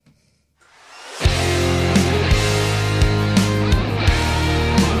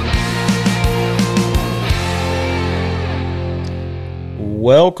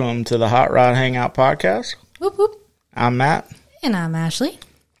Welcome to the Hot Rod Hangout Podcast. Whoop, whoop. I'm Matt. And I'm Ashley.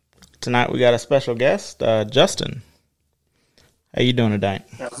 Tonight we got a special guest, Justin. How you doing today?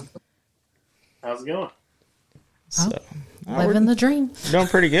 How's it going? So, Living the dream. Doing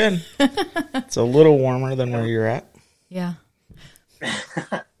pretty good. It's a little warmer than where you're at. Yeah.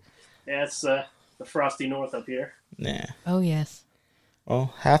 Yeah, it's the frosty north up here. Yeah. Oh, yes.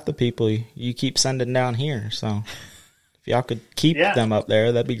 Well, half the people you keep sending down here, so if y'all could keep Yeah. them up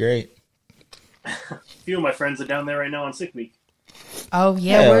there, that'd be great. A few of my friends are down there right now on sick week. Oh,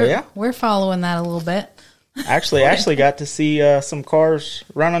 yeah. Hell We're following that a little bit. Actually got to see some cars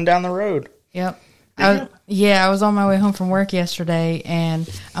running down the road. Yep. I was on my way home from work yesterday, and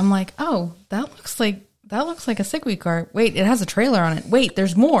I'm like, oh, that looks like a sick week car. Wait, it has a trailer on it. Wait,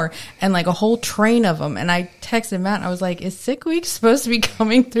 there's more. And like a whole train of them. And I texted Matt, and I was like, is sick week supposed to be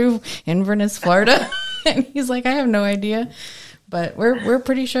coming through Inverness, Florida? And he's like, I have no idea. But we're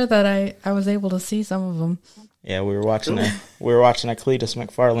pretty sure that I was able to see some of them. Yeah, we were watching a Cletus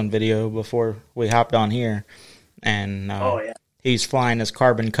McFarland video before we hopped on here, and he's flying his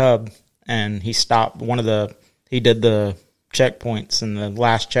Carbon Cub, and he stopped he did the checkpoints, and the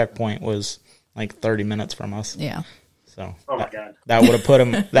last checkpoint was like 30 minutes from us. Yeah. So Oh my god, that would have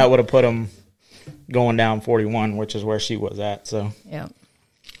put him going down 41, which is where she was at. So Yeah.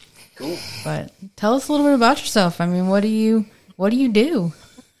 cool. But tell us a little bit about yourself. I mean, what do you do?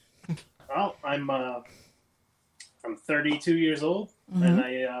 Well, I'm 32 years old, and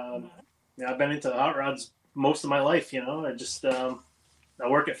I've been into hot rods most of my life. You know, I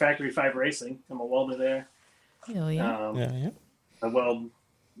work at Factory 5 Racing. I'm a welder there. Hell yeah. yeah. I weld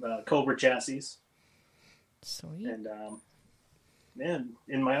Cobra chassis, Sweet. and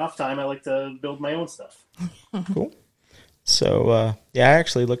in my off time, I like to build my own stuff. Cool. So I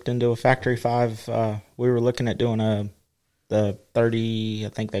actually looked into a Factory 5. We were looking at doing the 30. I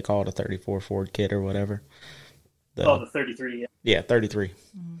think they call it a 34 Ford kit or whatever. The 33. Yeah, 33.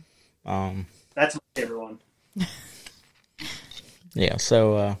 That's my favorite one. Yeah,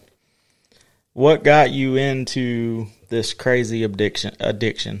 so what got you into this crazy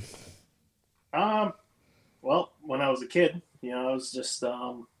addiction? Well, when I was a kid, I was just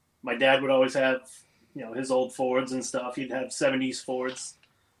my dad would always have, his old Fords and stuff. He'd have 70s Fords,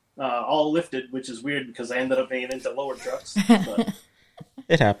 all lifted, which is weird because I ended up being into lower trucks. But,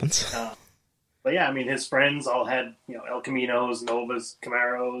 It happens. but yeah, I mean, his friends all had, El Caminos, Novas,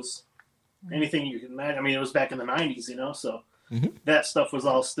 Camaros, anything you can imagine. I mean, it was back in the 90s, so that stuff was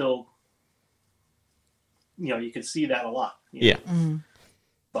all still, you could see that a lot. Yeah.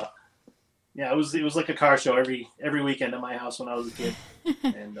 But yeah, it was like a car show every weekend at my house when I was a kid,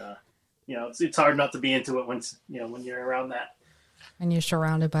 and it's hard not to be into it when you're around that. And you're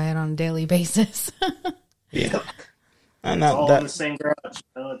surrounded by it on a daily basis. Yeah. And It's all in the same garage.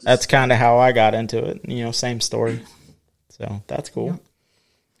 that's kind of how I got into it. Same story. So that's cool.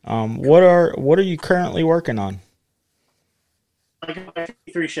 What are you currently working on? I got my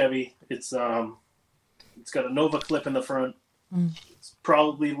 53 Chevy. It's got a Nova clip in the front. It's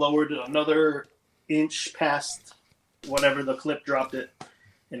probably lowered another inch past whatever the clip dropped it,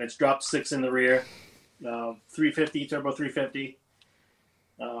 and it's dropped 6 in the rear. 350 turbo 350.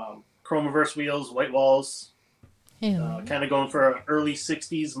 Chrome reverse wheels, white walls. Kind of going for an early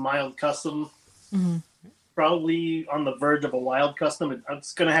 60s mild custom. Probably on the verge of a wild custom.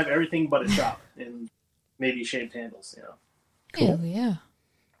 It's going to have everything but a shop and maybe shaved handles. Cool. Hell yeah.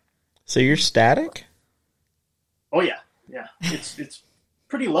 So you're static? Oh yeah. It's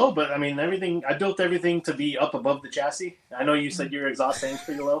pretty low, but I mean everything. I built everything to be up above the chassis. I know you said your exhaust tank's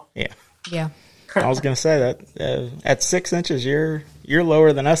pretty low. Yeah. I was gonna say that at 6 inches, you're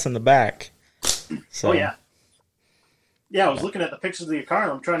lower than us in the back. So. Oh yeah. Yeah, I was looking at the pictures of your car,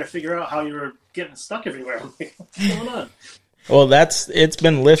 and I'm trying to figure out how you were getting stuck everywhere. I'm like, what's going on? Well, it's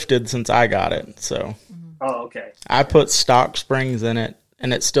been lifted since I got it. So. Oh, okay. I put stock springs in it,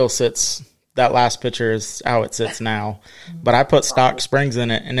 and it still sits. That last picture is how it sits now. But I put stock springs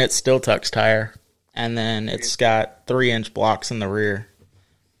in it, and it still tucks tire. And then it's got 3-inch blocks in the rear.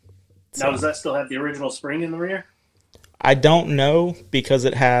 Now, does that still have the original spring in the rear? I don't know because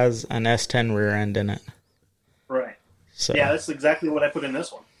it has an S10 rear end in it. Right. So Yeah, that's exactly what I put in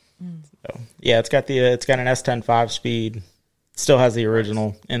this one. so, yeah, it's got an S10 5-speed. Still has the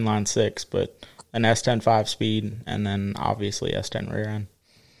original inline 6, but an S10 5-speed, and then obviously S10 rear end.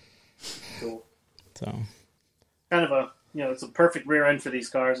 Cool. So Kind of it's a perfect rear end for these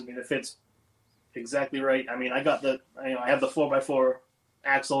cars. I mean, it fits exactly right. I mean, I have the 4x4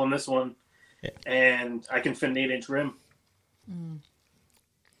 axle in this one, and I can fit an 8-inch rim.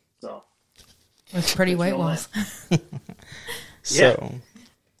 So With pretty white walls. So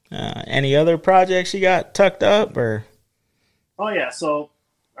Any other projects you got tucked up, or? Oh yeah, so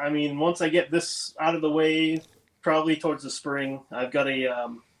I mean, once I get this out of the way, probably towards the spring, I've got a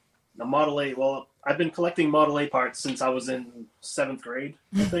Model A. Well, I've been collecting Model A parts since I was in 7th grade,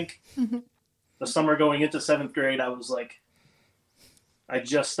 I think. The summer going into 7th grade, I was like, I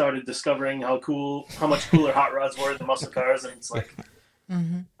just started discovering how much cooler hot rods were than muscle cars, and it's like,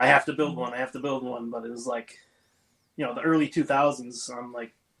 I have to build one. But it was like, the early 2000s. I'm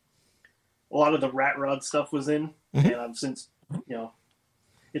like, a lot of the rat rod stuff was in, and I've since,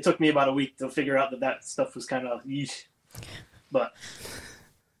 it took me about a week to figure out that stuff was kind of yeesh. But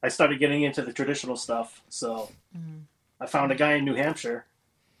I started getting into the traditional stuff, so I found a guy in New Hampshire,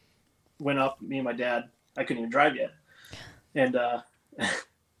 went up, me and my dad, I couldn't even drive yet, and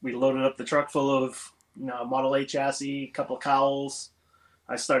we loaded up the truck full of Model A chassis, a couple of cowls.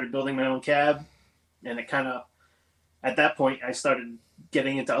 I started building my own cab, and it kind of, at that point, I started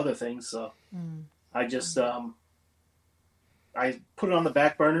getting into other things, so I just I put it on the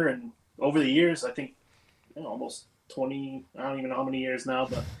back burner, and over the years, I think almost 20, I don't even know how many years now,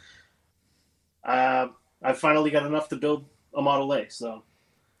 but I finally got enough to build a Model A. So,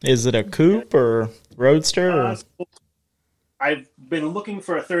 is it a coupe or roadster? Or? I've been looking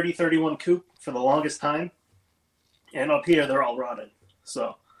for a 3031 coupe for the longest time, and up here they're all rotted.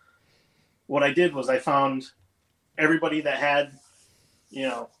 So what I did was I found everybody that had,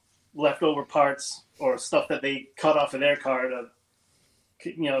 leftover parts or stuff that they cut off of their car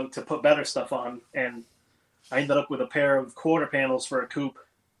to put better stuff on, and I ended up with a pair of quarter panels for a coupe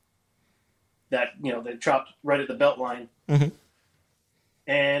that, they chopped right at the belt line.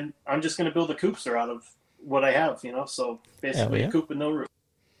 And I'm just going to build a coupester out of what I have, so basically a coupe with no roof.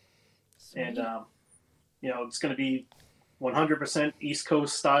 And, it's going to be 100% East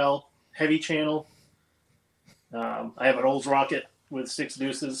Coast style, heavy channel. I have an Olds Rocket with 6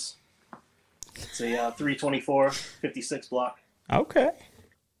 deuces. It's a 324 56 block. Okay.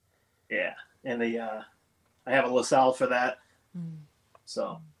 Yeah, and I have a LaSalle for that.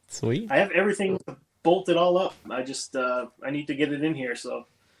 So sweet. I have everything bolted all up. I just I need to get it in here. So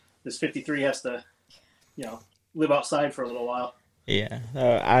this 53 has to, live outside for a little while.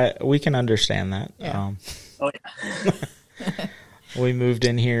 Yeah, we can understand that. Yeah. Oh yeah. We moved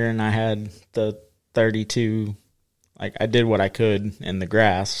in here, and I had the 32. Like, I did what I could in the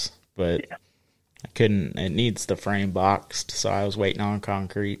grass, but I couldn't. It needs the frame boxed, so I was waiting on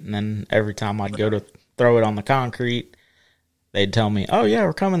concrete. And then every time I'd go to throw it on the concrete, they'd tell me, "Oh yeah,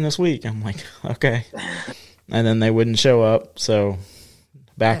 we're coming this week." I'm like, "Okay," and then they wouldn't show up. So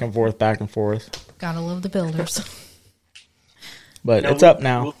back and forth. Gotta love the builders. But it's up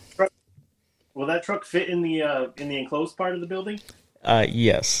now. Will that truck fit in the enclosed part of the building?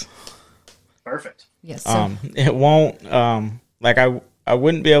 Yes. Perfect. Yes. It won't. Like I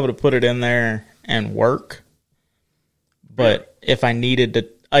wouldn't be able to put it in there and work. But if I needed to,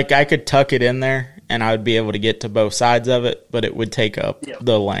 like, I could tuck it in there and I would be able to get to both sides of it, but it would take up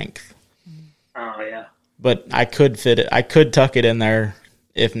the length. Oh yeah. But I could fit it. I could tuck it in there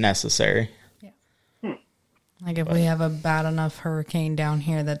if necessary. Like if we have a bad enough hurricane down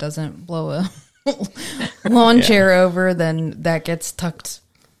here that doesn't blow a lawn chair over, then that gets tucked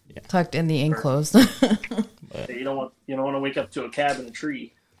in the enclosed. You don't want to wake up to a cab in a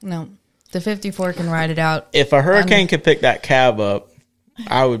tree. No, the 54 can ride it out. If a hurricane could pick that cab up,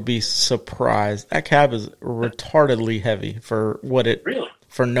 I would be surprised. That cab is retardedly heavy for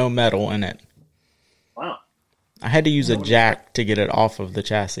for no metal in it. Wow. I had to use a jack to get it off of the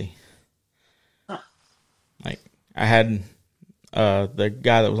chassis. Like, I had the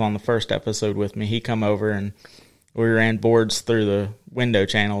guy that was on the first episode with me, he come over and we ran boards through the window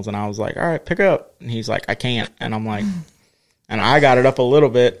channels, and I was like, all right, pick up. And he's like, I can't. And I'm like, and I got it up a little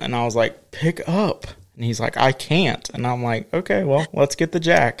bit, and I was like, pick up. And he's like, I can't. And I'm like, okay, well, let's get the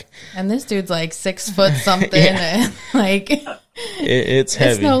jack. And this dude's like 6 foot something. And like, it's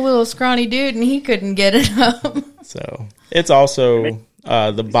heavy. It's no little scrawny dude, and he couldn't get it up. So it's also...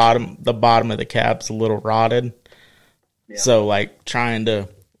 the bottom of the cab's a little rotted. Yeah. So like trying to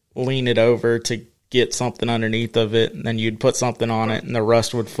lean it over to get something underneath of it, and then you'd put something on it and the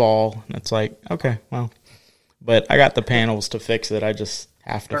rust would fall. And it's like, okay, well, but I got the panels to fix it. I just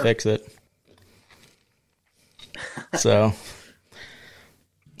have to fix it. So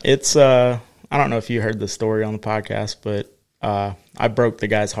it's, I don't know if you heard the story on the podcast, but I broke the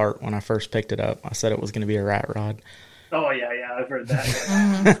guy's heart when I first picked it up. I said it was going to be a rat rod. Oh, yeah, I've heard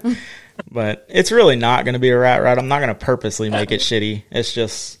that. But it's really not going to be a rat rod. I'm not going to purposely make it shitty. It's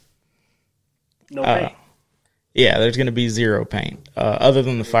just... No paint? Yeah, there's going to be zero paint, other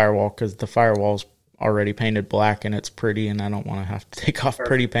than the firewall, because the firewall's already painted black and it's pretty, and I don't want to have to take off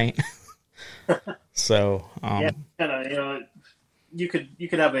pretty paint. So yeah, you could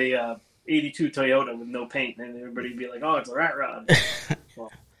have a 82 Toyota with no paint, and everybody'd be like, "Oh, it's a rat rod."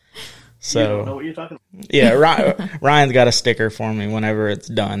 Well, so you don't know what you're talking about. Yeah, Ryan's got a sticker for me whenever it's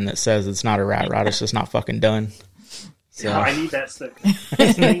done that says it's not a rat rod. It's just not fucking done. So yeah, I need that sticker.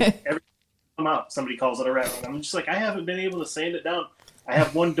 Every time I'm out, somebody calls it a rat rod. I'm just like, I haven't been able to sand it down. I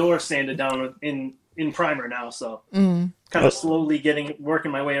have one door sanded down in primer now, so kind of slowly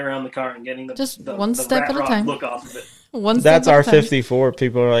working my way around the car and getting the one step at a time look off of it. That's our 54.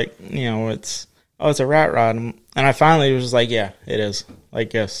 People are like, it's a rat rod, and I finally was just like, yeah, it is.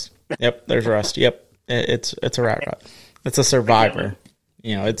 Like, yes, yep, there's rust. Yep, it's a rat rod. It's a Survivor.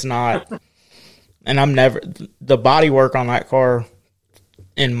 It's not. And the body work on that car,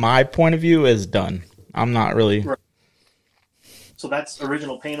 in my point of view, is done. I'm not really. Right. So that's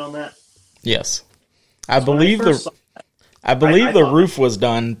original paint on that? Yes. I believe the roof was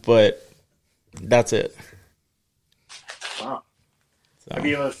done, but that's it. Wow. So. Have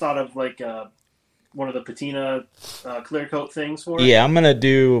you ever thought of like one of the patina clear coat things for it? Yeah, I'm going to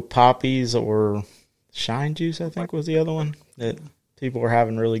do Poppies or Shine Juice, I think was the other one that people were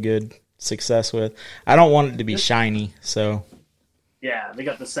having really good success with. I don't want it to be shiny, so. Yeah, they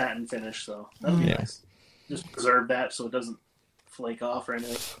got the satin finish, so that'll be nice. Just preserve that so it doesn't flake off or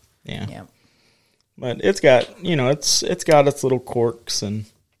anything. Yeah. But it's got, it's got its little quirks and,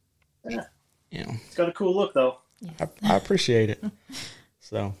 It's got a cool look, though. I appreciate it.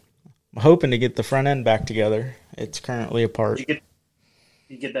 So, I'm hoping to get the front end back together. It's currently apart.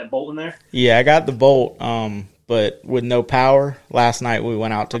 You get that bolt in there? Yeah, I got the bolt, but with no power. Last night we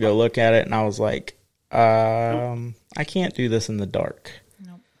went out to go look at it, and I was like, I can't do this in the dark.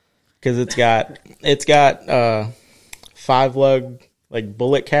 Because it's got 5 lug like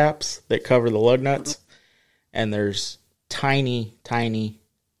bullet caps that cover the lug nuts, and there's tiny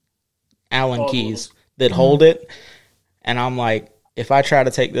Allen keys that hold it. And I'm like, if I try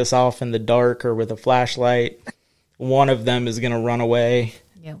to take this off in the dark or with a flashlight, one of them is gonna run away.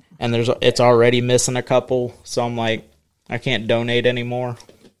 Yep. And it's already missing a couple, so I'm like, I can't donate anymore.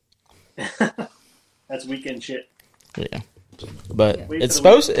 That's weekend shit. Yeah. But it's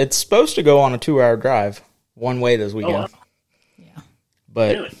supposed to go on a 2-hour drive one way this weekend. Oh, wow. Yeah.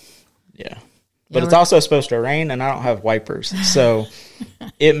 But really? Yeah. But it's also supposed to rain, and I don't have wipers, so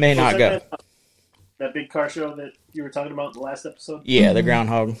it may not go. That big car show that you were talking about in the last episode? Yeah, the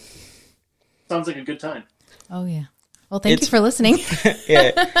groundhog. Sounds like a good time. Oh yeah. Well, thank you for listening.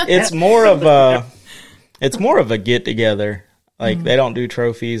 Yeah, it's more of a get together. Like they don't do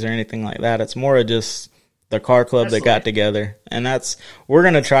trophies or anything like that. It's more of just the car club that got together, and we're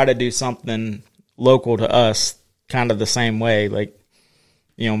gonna try to do something local to us, kind of the same way. Like,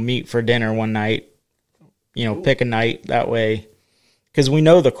 meet for dinner one night. Pick a night that way, because we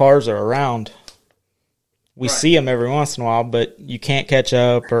know the cars are around. We see them every once in a while, but you can't catch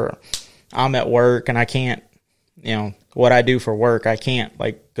up, or I'm at work and I can't, what I do for work, I can't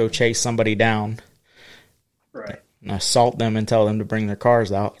like go chase somebody down. Right. And assault them and tell them to bring their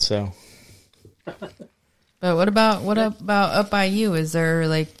cars out. So. But what about up by you? Is there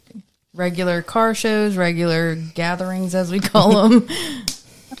like regular car shows, regular gatherings as we call them?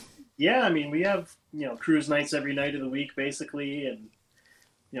 Yeah, I mean, we have, cruise nights every night of the week basically, and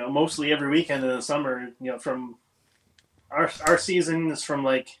mostly every weekend in the summer, from our season is from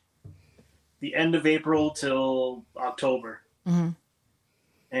like the end of April till October. Mm-hmm.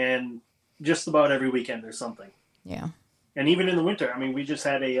 And just about every weekend there's something. Yeah. And even in the winter, I mean, we just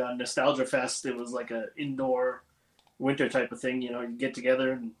had a Nostalgia Fest. It was like a indoor winter type of thing. You get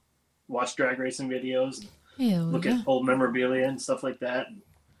together and watch drag racing videos, and look at old memorabilia and stuff like that.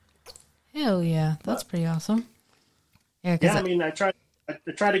 Hell yeah, that's pretty awesome. Yeah, I mean, I try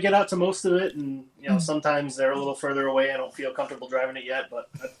to get out to most of it, and sometimes they're a little further away. I don't feel comfortable driving it yet, but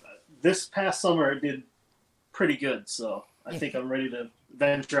this past summer it did pretty good. So I think I'm ready to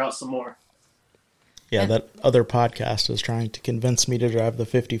venture out some more. Yeah, that other podcast is trying to convince me to drive the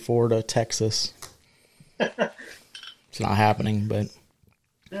 54 to Texas. It's not happening, but...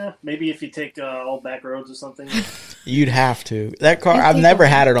 Yeah, maybe if you take all back roads or something. You'd have to. That car, I've never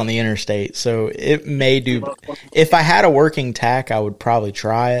had it on the interstate, so it may do... If I had a working tack, I would probably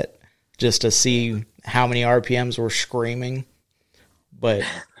try it, just to see how many RPMs were screaming. But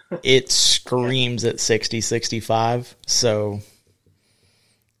it screams at 60, 65, so...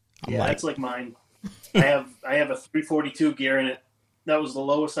 That's like mine. I have a 342 gear in it. That was the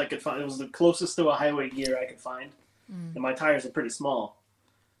lowest I could find. It was the closest to a highway gear I could find. And my tires are pretty small.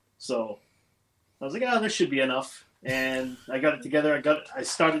 So I was like, this should be enough. And I got it together. I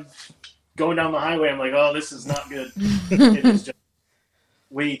started going down the highway, I'm like, oh, this is not good. It is just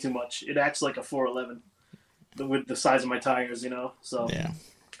way too much. It acts like a 411 with the size of my tires, So yeah.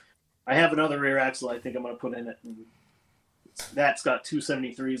 I have another rear axle I think I'm going to put in it. And that's got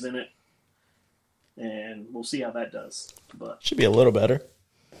 273s in it. And we'll see how that does. But should be a little better.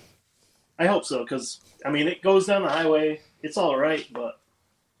 I hope so, because, it goes down the highway. It's all right, but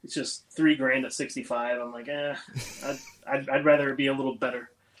it's just $3,000 at 65. I'm like, I'd rather it be a little better.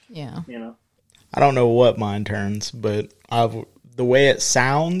 Yeah. I don't know what mine turns, but the way it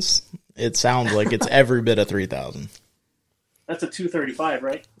sounds like it's every bit of 3,000. That's a 235,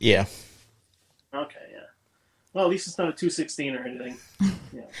 right? Yeah. Okay, yeah. Well, at least it's not a 216 or anything.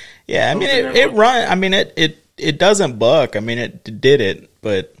 Yeah. Yeah, it run. It doesn't buck. It did it,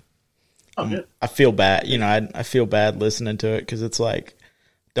 but I feel bad. I feel bad listening to it because it's like,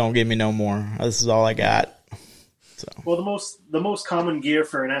 don't give me no more. This is all I got. So. Well, the most common gear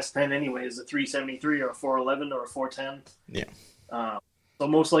for an S10 anyway is a 373 or a 411 or a 410. Yeah. So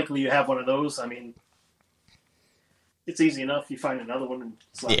most likely you have one of those. It's easy enough. You find another one and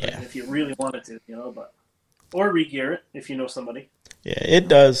slap it in if you really wanted to, but or re-gear it if you know somebody. Yeah, it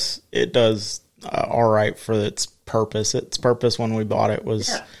does. It does all right for its purpose. Its purpose when we bought it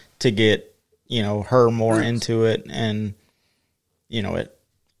was to get her more into it and it.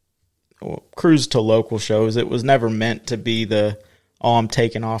 Cruise to local shows. It was never meant to be I'm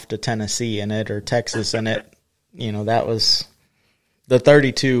taking off to Tennessee in it or Texas in it. That was the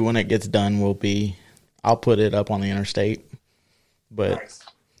 32 when it gets done I'll put it up on the interstate, but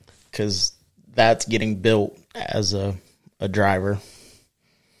because that's getting built as a driver.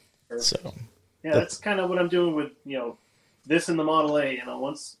 So yeah, that's kind of what I'm doing with this and the Model A.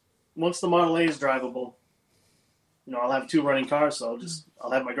 Once the Model A is drivable, I'll have 2 running cars, so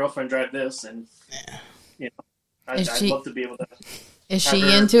I'll have my girlfriend drive this, and I'd love to be able to. Is she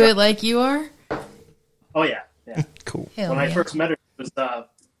into it like you are? Oh yeah. Cool. When I first met her, she was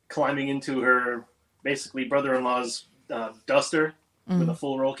climbing into her basically brother-in-law's Duster with a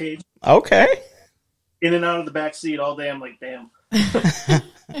full roll cage. Okay. In and out of the back seat all day. I'm like, damn.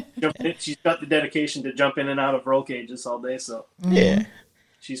 She's got the dedication to jump in and out of roll cages all day, so yeah,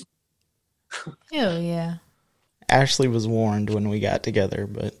 she's. Hell yeah. Ashley was warned when we got together,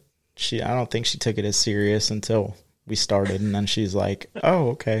 but I don't think she took it as serious until we started, and then she's like,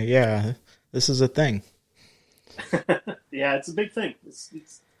 "Oh, okay, yeah, this is a thing." Yeah, it's a big thing.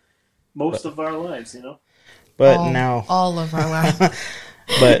 It's most of our lives, But now all of our lives.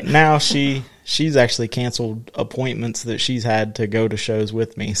 But now she's actually canceled appointments that she's had to go to shows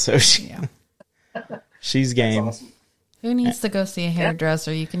with me, so she's game. That's awesome. Who needs to go see a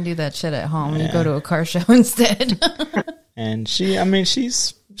hairdresser? You can do that shit at home. You go to a car show instead. And she's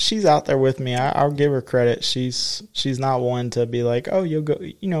out there with me. I'll give her credit. She's not one to be like, oh, you'll go,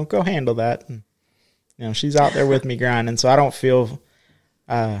 go handle that. And, she's out there with me grinding. So I don't feel,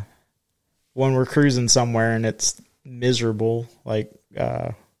 when we're cruising somewhere and it's miserable, like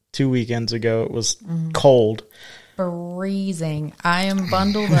 2 weekends ago, it was cold. Freezing. I am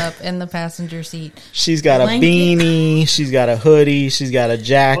bundled up in the passenger seat. She's got a beanie, she's got a hoodie, she's got a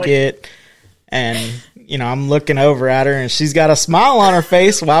jacket, and I'm looking over at her and she's got a smile on her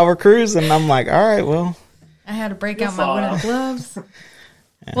face while we're cruising. And I'm like, all right, well, I had to break out my winter gloves.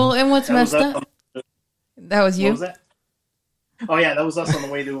 Well, and what's messed up? That was you? What was that? Oh yeah, that was us on the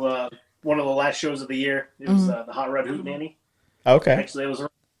way to one of the last shows of the year. It was the Hot Rod Hootenanny. Okay. Actually, it was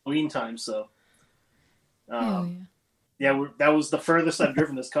around Halloween time, so. Yeah, that was the furthest I've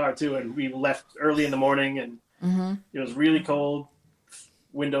driven this car too, and we left early in the morning, and it was really cold.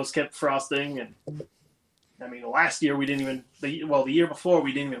 Windows kept frosting, and last year we didn't even. The year before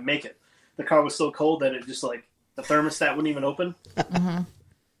we didn't even make it. The car was so cold that it just the thermostat wouldn't even open.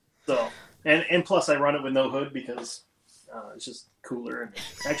 So, and plus I run it with no hood because it's just cooler, and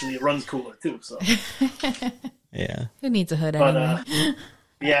actually it runs cooler too. So, yeah. Who needs a hood anyway?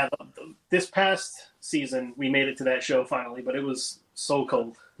 Yeah, this past season we made it to that show finally, but it was so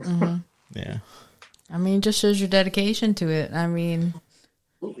cold. Yeah. It just shows your dedication to it.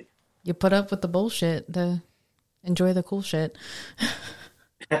 Absolutely. You put up with the bullshit to enjoy the cool shit.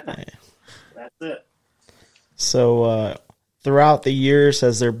 That's it. So, throughout the years,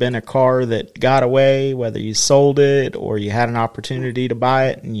 has there been a car that got away, whether you sold it or you had an opportunity to buy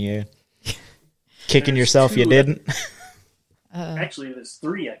it and you kicking yourself you didn't? Actually, there's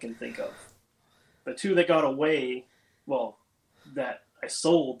 3 I can think of. The 2 that got away, that I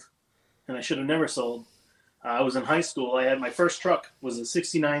sold, and I should have never sold. I was in high school. I had my first truck was a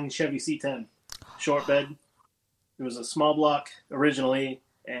 '69 Chevy C10, short bed. It was a small block originally,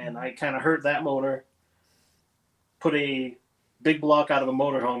 and I kind of hurt that motor. Put a big block out of a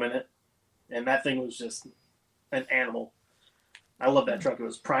motorhome in it, and that thing was just an animal. I love that truck. It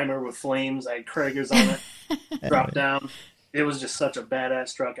was primer with flames. I had Kragers on it, drop down. It was just such a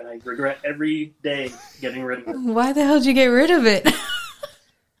badass truck, and I regret every day getting rid of it. Why the hell did you get rid of it?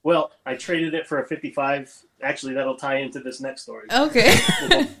 Well, I traded it for a 55. Actually, that'll tie into this next story. Okay.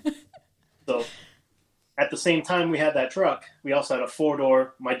 So, at the same time we had that truck, we also had a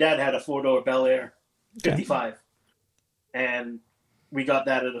 4-door. My dad had a 4-door Bel Air 55. Okay. And we got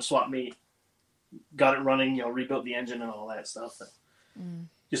that at a swap meet. Got it running, rebuilt the engine and all that stuff.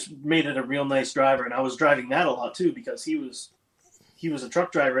 Just made it a real nice driver. And I was driving that a lot too, because he was a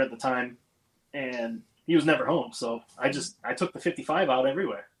truck driver at the time, and he was never home. So I took the 55 out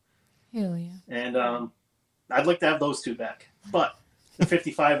everywhere. Hell yeah. And I'd like to have those two back. But the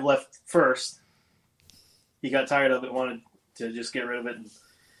 55 left first. He got tired of it, wanted to just get rid of it. And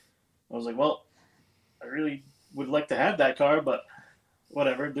I was like, well, I really would like to have that car, but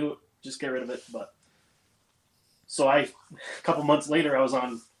whatever, do it. Just get rid of it. But so a couple months later, I was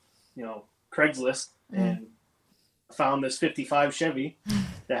on, Craigslist and found this 55 Chevy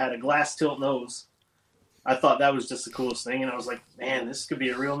that had a glass tilt nose. I thought that was just the coolest thing, and I was like, man, this could be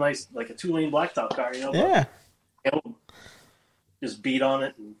a real nice, like a 2-lane blacktop car, Yeah. Just beat on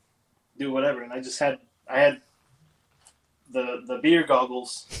it and do whatever. And I had the beer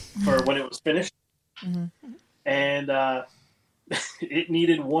goggles for when it was finished, and it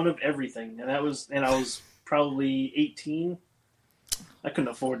needed one of everything, and I was probably 18. I couldn't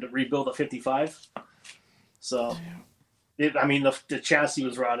afford to rebuild a 55, so the chassis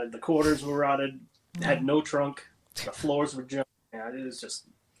was rotted, the quarters were rotted, had no trunk, the floors were junk. Yeah, it was just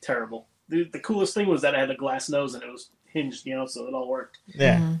terrible. The coolest thing was that I had a glass nose and it was hinged, so it all worked.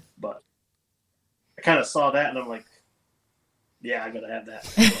 Yeah, but I kind of saw that and I'm like, yeah, I gotta have that.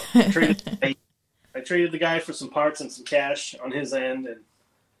 So I traded the guy for some parts and some cash on his end, and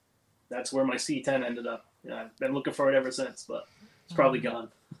that's where my C10 ended up. I've been looking for it ever since, but it's probably gone.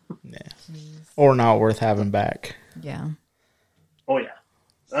 Yeah. Or not worth having back. Yeah. Oh, yeah.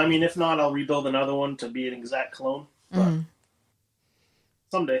 I mean, if not, I'll rebuild another one to be an exact clone. But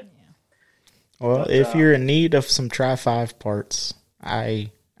someday. Well, if you're in need of some Tri-5 parts,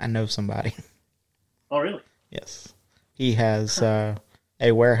 I know somebody. Oh, really? Yes. He has a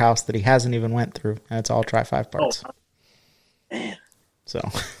warehouse that he hasn't even went through, and it's all Tri-5 parts. Oh, man. So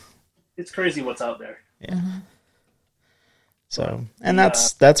it's crazy what's out there. Yeah. So, and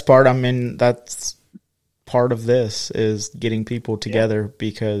that's part, that's part of this is getting people together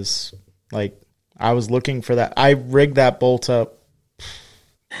because, like, I was looking for that. I rigged that bolt up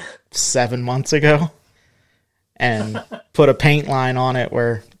 7 months ago and put a paint line on it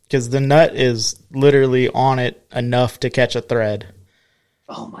because the nut is literally on it enough to catch a thread.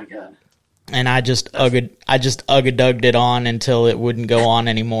 Oh my God. And I just ugga-dugged it on until it wouldn't go on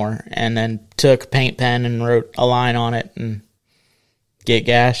anymore, and then took a paint pen and wrote a line on it and get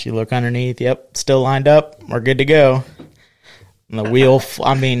gas. You look underneath. Yep, still lined up. We're good to go. And the wheel,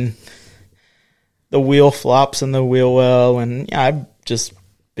 the wheel flops in the wheel well, and I've just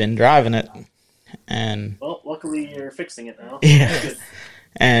been driving it. And well, luckily you're fixing it now. Yeah.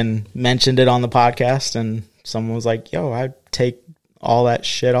 And mentioned it on the podcast, and someone was like, "Yo, I take all that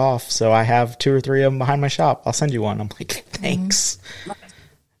shit off, so I have 2 or 3 of them behind my shop. I'll send you one." I'm like, "Thanks."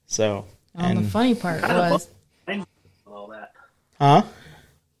 So, the funny part was all that. Huh?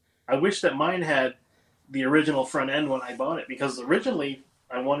 I wish that mine had the original front end when I bought it, because originally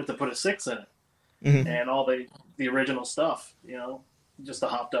I wanted to put a 6 in it and all the original stuff, just the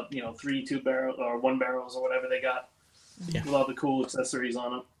hopped up, 3 2-barrel or 1 barrels or whatever they got with all the cool accessories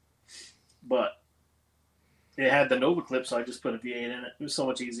on them. But it had the Nova clip, so I just put a V8 in it. It was so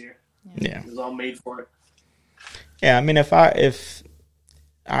much easier. Yeah. It was all made for it. Yeah, I mean, if I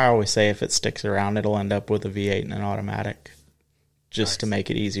always say if it sticks around, it'll end up with a V8 and an automatic, just to make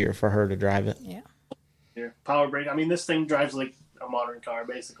it easier for her to drive it. Yeah. Power brake. I mean, this thing drives like a modern car,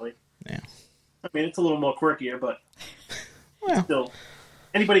 basically. Yeah. I mean, it's a little more quirkier, but still,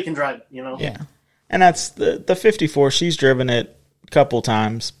 anybody can drive it, Yeah. And that's the 54. She's driven it a couple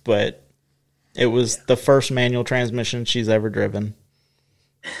times, but it was the first manual transmission she's ever driven.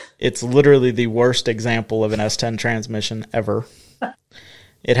 It's literally the worst example of an S10 transmission ever.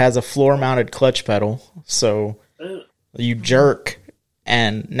 It has a floor-mounted clutch pedal, so you jerk,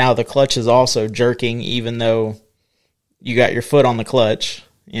 and now the clutch is also jerking even though you got your foot on the clutch.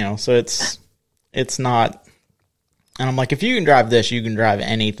 So it's not... And I'm like, if you can drive this, you can drive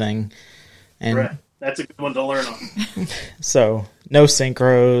anything. And right. That's a good one to learn on. So, no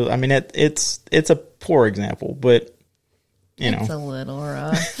synchro. I mean, it's a poor example, but, It's a little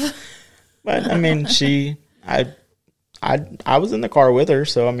rough. But, I mean, I was in the car with her,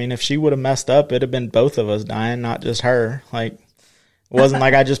 so I mean, if she would have messed up, it'd have been both of us dying, not just her. Like, it wasn't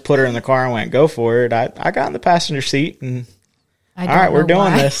like I just put her in the car and went, go for it. I got in the passenger seat and all right, we're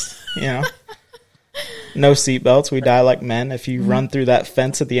doing this. You know, no seatbelts. We die like men. If you run through that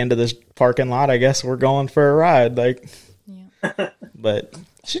fence at the end of this parking lot, I guess we're going for a ride. Like, but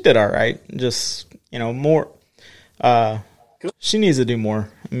she did all right. Just, you know, more. She needs to do more.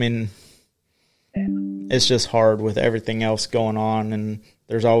 I mean, it's just hard with everything else going on, and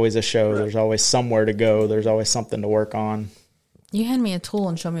there's always a show. There's always somewhere to go. There's always something to work on. You hand me a tool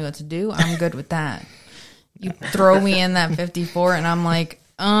and show me what to do, I'm good with that. You throw me in that 54, and I'm like,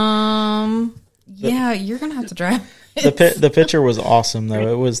 yeah, you're gonna have to drive. The picture was awesome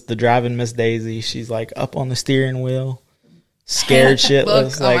though. It was the driving Miss Daisy. She's like up on the steering wheel, scared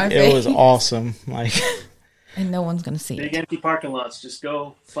shitless. Like, it was awesome. Like, and no one's gonna see big it. Empty parking lots. Just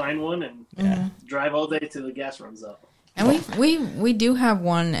go find one and drive all day till the gas runs out. And we do have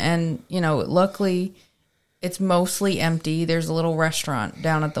one, and you know, luckily, it's mostly empty. There's a little restaurant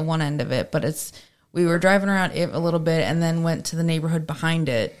down at the one end of it, but we were driving around it a little bit, and then went to the neighborhood behind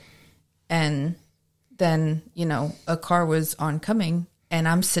it, and then, you know, a car was oncoming, and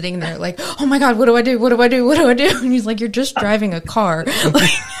I'm sitting there like, oh my God, what do I do? What do I do? What do I do? And he's like, you're just driving a car.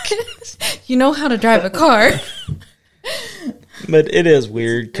 Like, you know how to drive a car. But it is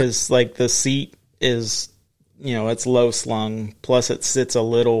weird because, like, the seat is, you know, it's low slung, plus it sits a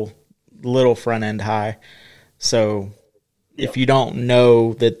little front end high. So if you don't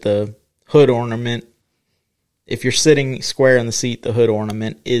know that the hood ornament, if you're sitting square in the seat, the hood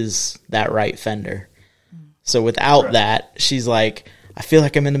ornament is that right fender. So without that, she's like, I feel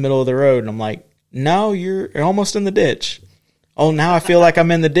like I'm in the middle of the road. And I'm like, no, you're almost in the ditch. Oh, now I feel like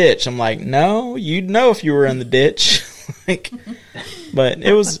I'm in the ditch. I'm like, no, you'd know if you were in the ditch. Like, but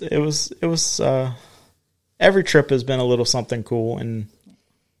it was every trip has been a little something cool. And,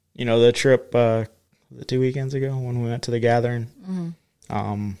 you know, the trip, 2 weekends ago when we went to the gathering,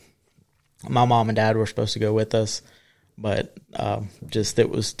 my mom and dad were supposed to go with us, but just it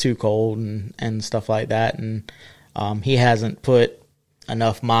was too cold and stuff like that. And he hasn't put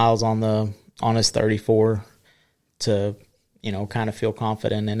enough miles on his 34 to, you know, kind of feel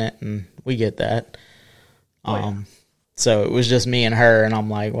confident in it, and we get that. So it was just me and her, and I'm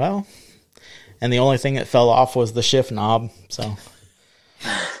like, well, and the only thing that fell off was the shift knob. So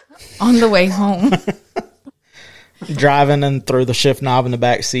on the way home, driving and threw the shift knob in the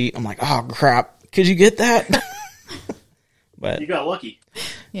back seat. I'm like, oh crap, could you get that? But you got lucky.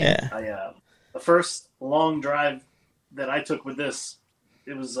 Yeah. The first long drive that I took with this,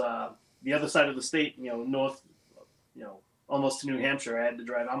 it was the other side of the state, you know, north, you know, almost to New Hampshire. I had to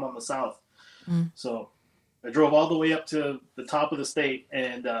drive. I'm on the south. So I drove all the way up to the top of the state,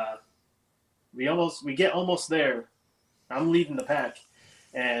 and we get almost there. I'm leading the pack,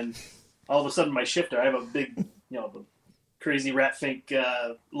 and all of a sudden my shifter, I have a big, you know, the crazy rat fink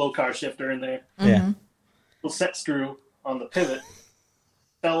low car shifter in there. Yeah. Little set screw on the pivot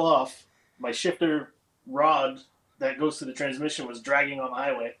fell off. My shifter rod that goes to the transmission was dragging on the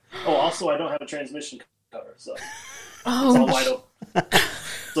highway. Oh, also I don't have a transmission cover, so it's all wide open.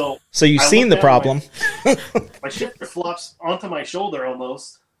 So you've seen the problem. My shifter flops onto my shoulder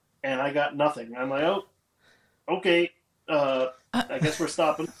almost, and I got nothing. I'm like, oh, okay, I guess we're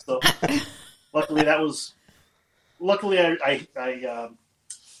stopping. So luckily I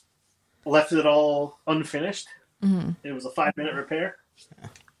left it all unfinished. It was a 5-minute repair.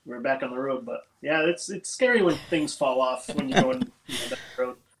 We're back on the road, but yeah, it's scary when things fall off when you're going down the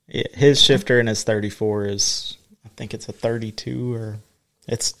road. Yeah, his shifter in his 34 is, I think it's a 32, or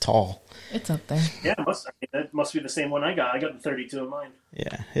it's tall. It's up there. Yeah, that must be the same one I got. I got the 32 in mine.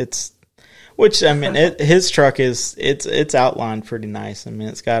 Yeah, which I mean, his truck it's outlined pretty nice. I mean,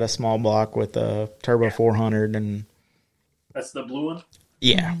 it's got a small block with a turbo 400, and that's the blue one.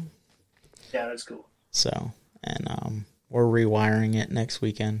 Yeah, yeah, that's cool. So, and we're rewiring it next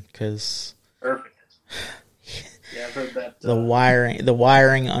weekend because perfect. Yeah, I've heard that. The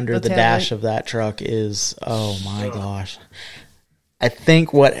wiring under the dash of that truck is, oh my gosh. I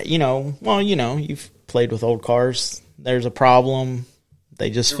think you've played with old cars. There's a problem. They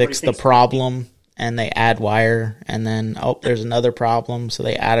just fix the problem and they add wire, and then, there's another problem. So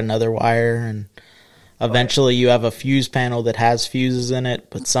they add another wire, and eventually you have a fuse panel that has fuses in it,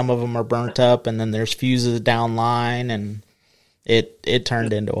 but some of them are burnt up, and then there's fuses down line, and it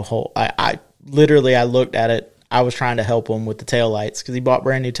turned into a whole, I literally looked at it. I was trying to help him with the taillights because he bought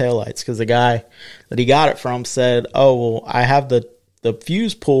brand new taillights, because the guy that he got it from said, oh, well, I have the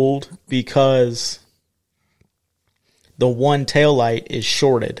fuse pulled because the one taillight is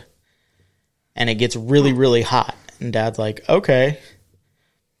shorted and it gets really, really hot. And Dad's like, okay.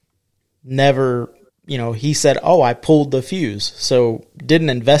 Never, he said, oh, I pulled the fuse. So didn't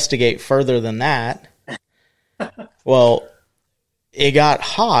investigate further than that. Well, it got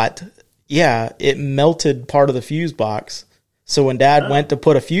hot. Yeah, it melted part of the fuse box. So when Dad went to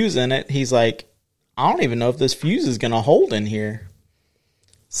put a fuse in it, he's like, I don't even know if this fuse is going to hold in here.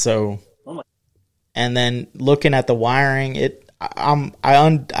 So, and then looking at the wiring,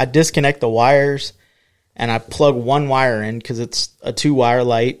 I disconnect the wires and I plug one wire in because it's a 2-wire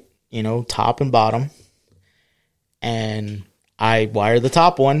light, top and bottom. And I wire the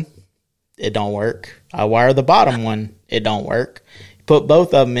top one. It don't work. I wire the bottom one. It don't work. Put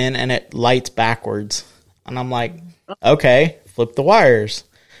both of them in and it lights backwards. And I'm like, okay, flip the wires.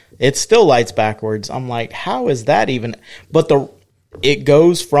 It still lights backwards. I'm like, how is that even? But it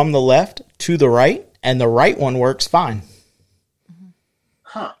goes from the left to the right, and the right one works fine.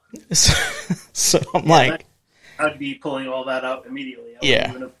 Huh. So I'm like, I'd be pulling all that out immediately.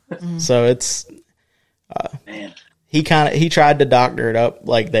 Yeah. So it's, man. He tried to doctor it up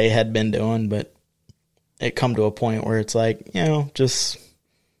like they had been doing, but it come to a point where it's like, just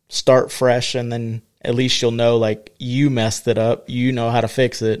start fresh, and then at least you'll know, like, you messed it up. You know how to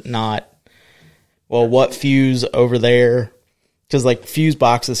fix it, not, well, what fuse over there? Because, like, fuse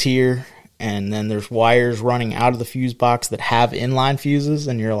box is here, and then there's wires running out of the fuse box that have inline fuses,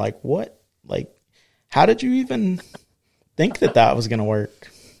 and you're like, what? Like, how did you even think that was going to work?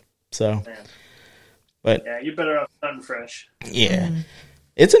 So, but yeah, you better have done fresh. Yeah.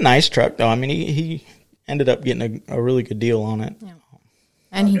 It's a nice truck, though. I mean, he ended up getting a really good deal on it. Yeah.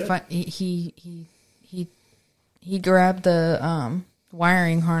 And he grabbed the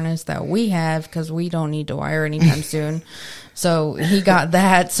wiring harness that we have because we don't need to wire anytime soon. So he got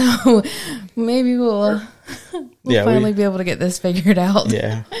that. So maybe we'll finally be able to get this figured out.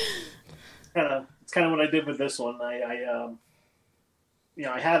 Yeah. It's kind of what I did with this one. I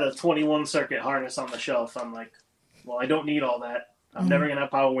had a 21 circuit harness on the shelf. I'm like, well, I don't need all that. I'm never gonna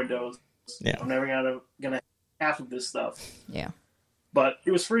have power windows. Yeah. I'm never gonna have half of this stuff. Yeah. But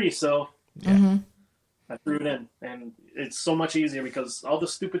it was free, so I threw it in, and it's so much easier because all the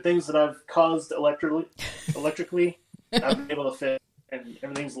stupid things that I've caused electrically, I've been able to fit, and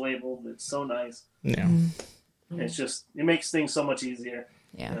everything's labeled. It's so nice. Yeah. It's just, it makes things so much easier.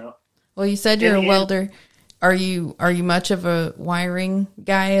 Yeah. Well, you said you're a welder. Are you much of a wiring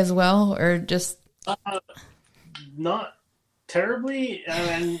guy as well, or just not terribly?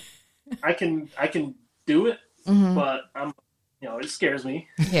 I mean, I can do it, but it scares me.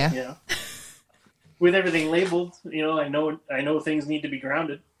 Yeah. With everything labeled, I know things need to be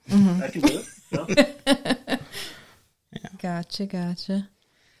grounded. I can do it. Gotcha.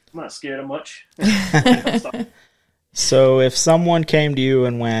 I'm not scared of much. So if someone came to you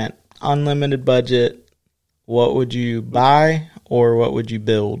and went, unlimited budget, what would you buy or what would you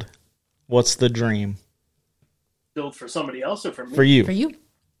build? What's the dream? Build for somebody else or for me? For you. For you.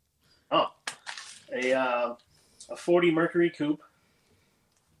 Oh, a 40 Mercury coupe,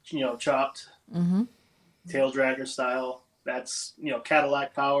 chopped, tail dragger style. That's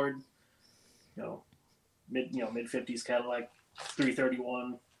Cadillac powered, mid 50s Cadillac,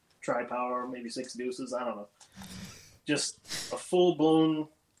 331 tri-power, maybe 6 deuces. I don't know. Just a full blown,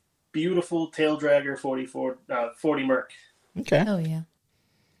 beautiful tail dragger 40 Merc. Okay. Oh yeah.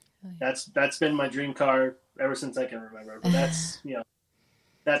 That's been my dream car ever since I can remember. But that's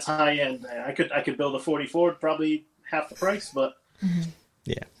that's high end. I could build a 40 Ford probably half the price, but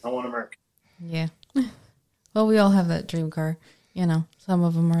yeah, I want a Merc. Yeah. Well, we all have that dream car. Some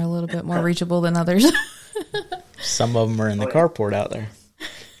of them are a little bit more reachable than others. Some of them are in the carport out there.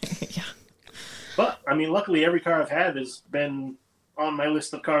 Yeah. But I mean, luckily every car I've had has been on my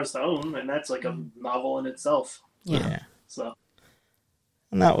list of cars to own, and that's like a novel in itself. Yeah. So.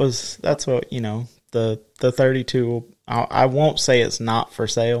 And that's what, the 32, I won't say it's not for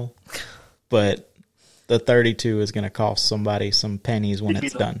sale, but the 32 is going to cost somebody some pennies when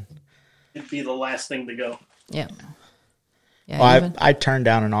it's done. It'd be the last thing to go. Yeah. Well, I turned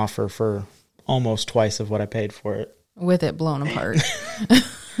down an offer for almost twice of what I paid for it. With it blown apart.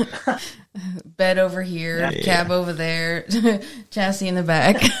 Bed over here, cab over there, chassis in the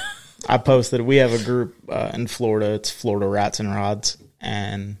back. I posted, we have a group in Florida, it's Florida Rats and Rods,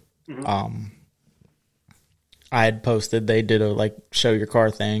 and I had posted, they did a show your car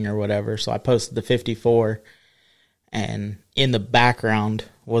thing or whatever, so I posted the 54, and in the background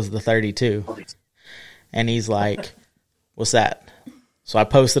was the 32. And he's like, what's that? So I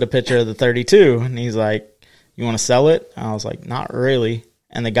posted a picture of the 32, and he's like, you want to sell it? I was like, not really.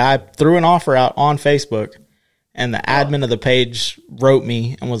 And the guy threw an offer out on Facebook, and the admin of the page wrote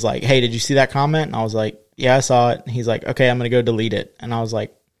me and was like, hey, did you see that comment? And I was like, yeah, I saw it. He's like, okay, I'm going to go delete it. And I was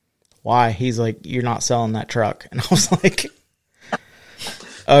like, why? He's like, you're not selling that truck. And I was like,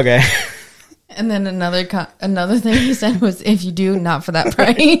 okay. And then another thing he said was, if you do, not for that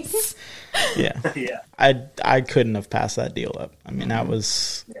price. Yeah. Yeah. I couldn't have passed that deal up. I mean, that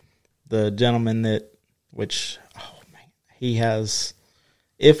was the gentleman oh man, he has,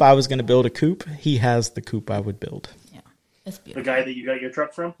 if I was going to build a coupe, he has the coupe I would build. Yeah. It's beautiful. The guy that you got your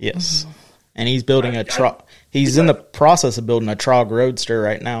truck from? Yes. Mm-hmm. And he's building a Trog. He's in the process of building a Trog Roadster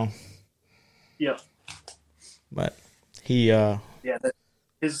right now. Yeah. But he,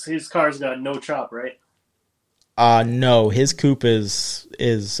 his car's got no chop, right? No, his coupe is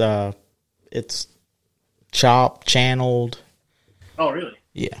it's chopped, channeled. Oh, really?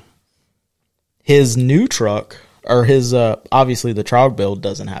 Yeah. His new truck, or his obviously the Trog build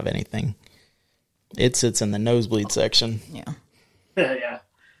doesn't have anything. It sits in the nosebleed section. Yeah. Yeah.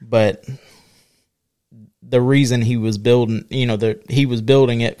 But the reason he was building, he was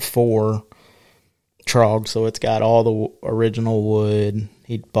building it for Trog, so it's got all the original wood.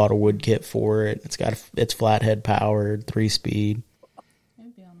 He bought a wood kit for it. It's flathead powered, 3-speed.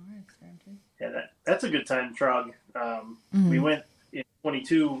 Yeah, that's a good time, Trog. We went in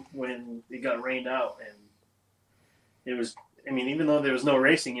 22 when it got rained out, and it was, I mean, even though there was no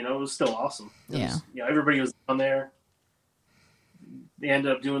racing, it was still awesome. Everybody was on there. They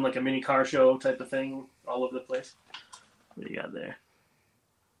ended up doing like a mini car show type of thing all over the place. What do you got there?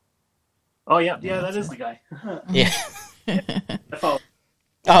 Oh, yeah, that is the guy. Yeah. I follow.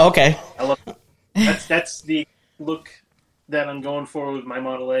 Oh, okay. I love that's the look that I'm going for with my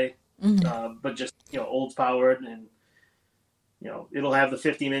Model A, but just old powered, and it'll have the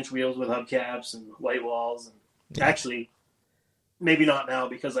 15-inch wheels with hubcaps and white walls. And actually, maybe not now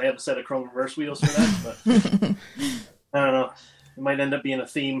because I have a set of chrome reverse wheels for that. But I don't know. It might end up being a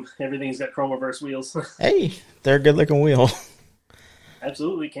theme. Everything's got chrome reverse wheels. Hey, they're a good looking wheel.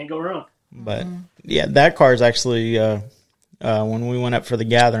 Absolutely, can't go wrong. But yeah, that car's actually when we went up for the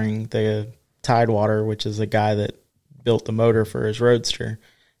gathering, the Tidewater, which is the guy that built the motor for his Roadster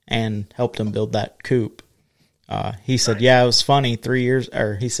and helped him build that coupe. He said, yeah, it was funny.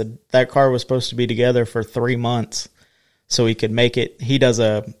 He said that car was supposed to be together for 3 months so he could make it. He does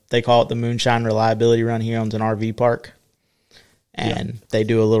they call it the Moonshine Reliability Run. He owns an RV park, and they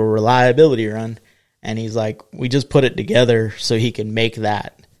do a little reliability run. And he's like, we just put it together so he can make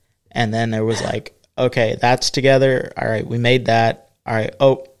that. And then there was like, okay, that's together. All right, we made that. All right,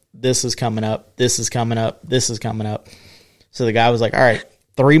 oh, this is coming up. This is coming up. This is coming up. So the guy was like, all right,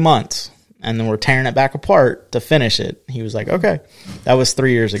 3 months. And then we're tearing it back apart to finish it. He was like, okay, that was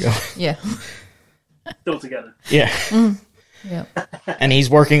 3 years ago. Yeah. Still together. Yeah. Yep. And he's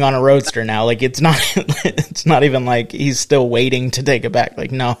working on a Roadster now. Like, it's not even like he's still waiting to take it back.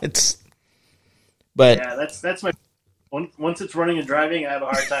 Like, no, but yeah, that's my, once it's running and driving, I have a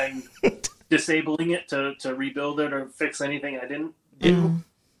hard time disabling it to rebuild it or fix anything I didn't do,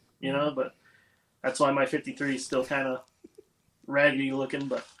 but that's why my 53 is still kind of raggedy looking,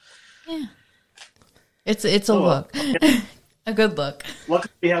 but yeah, it's a look, a good look.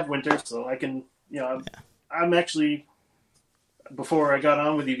 Luckily we have winter, so I can, I'm actually, before I got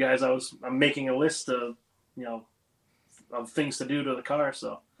on with you guys, I'm making a list of, of things to do to the car,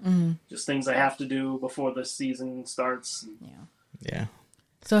 so just things I have to do before the season starts. Yeah.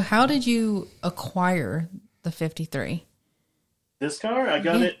 So how did you acquire the 53? This car, I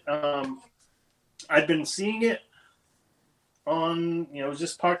got it. I'd been seeing it on, it was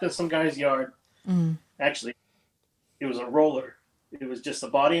just parked in some guy's yard. Actually, it was a roller. It was just a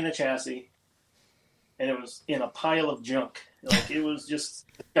body and a chassis, and it was in a pile of junk. Like, it was just,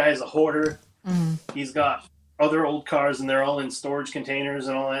 this guy's a hoarder. He's got other old cars, and they're all in storage containers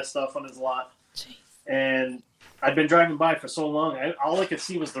and all that stuff on his lot. Jeez. And I'd been driving by for so long, all I could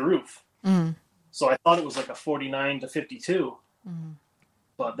see was the roof. So I thought it was like a 49 to 52.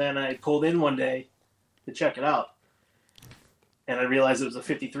 But then I pulled in one day to check it out, and I realized it was a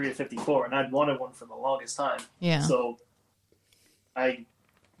 53 or 54, and I'd wanted one for the longest time. Yeah. So I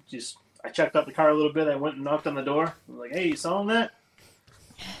checked out the car a little bit. I went and knocked on the door. I was like, hey, you selling that?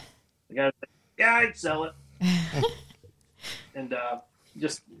 The guy was like, yeah, I'd sell it. And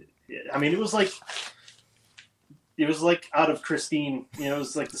it was like out of Christine. It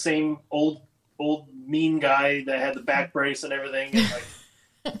was like the same old mean guy that had the back brace and everything. And like,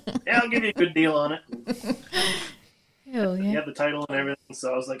 yeah, I'll give you a good deal on it. Hell yeah. He had the title and everything.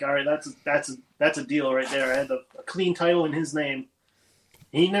 So I was like, all right, that's a deal right there. I had a clean title in his name.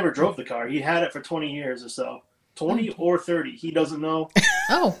 He never drove the car. He had it for 20 years or so. 20 or 30. He doesn't know.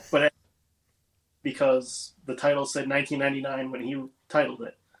 Oh. But because the title said 1999 when he titled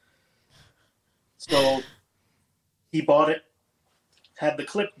it. So he bought it, had the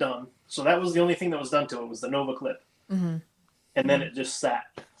clip done. So that was the only thing that was done to it, was the Nova clip. Mm-hmm. And then it just sat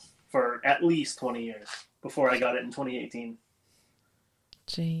for at least 20 years before I got it in 2018.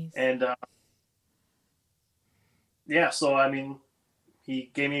 Jeez. And yeah, so I mean,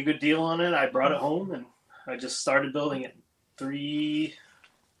 he gave me a good deal on it. I brought it home and I just started building it.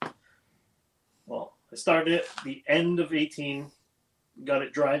 I started it the end of 18, got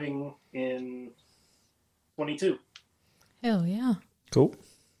it driving in 22. Hell yeah. Cool.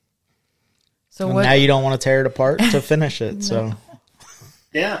 So and what? now you don't want to tear it apart to finish it, No. so.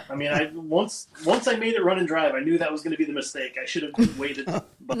 Yeah, I mean, once I made it run and drive, I knew that was going to be the mistake. I should have waited,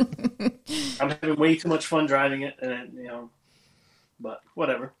 but I'm having way too much fun driving it, and but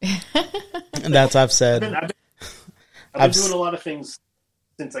whatever. That's I've said. I've been doing a lot of things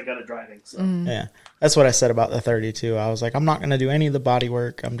since I got it driving. So. Yeah, that's what I said about the 32. I was like, I'm not going to do any of the body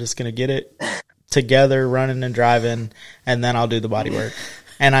work. I'm just going to get it together, running and driving, and then I'll do the body work.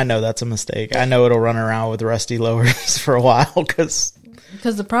 And I know that's a mistake. I know it'll run around with rusty lowers for a while because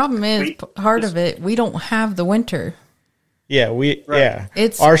the problem is part of it, we don't have the winter. Yeah,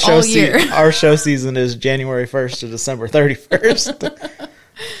 It's our show all year. Our show season is January 1st to December 31st.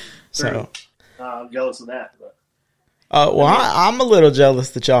 So I'm jealous of that. But. I'm a little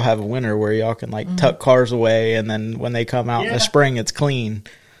jealous that y'all have a winter where y'all can tuck cars away, and then when they come out in the spring, it's clean.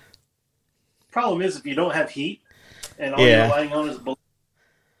 Problem is, if you don't have heat and all you're relying on is bullet.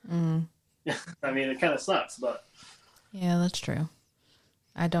 I mean, it kind of sucks, but yeah, that's true.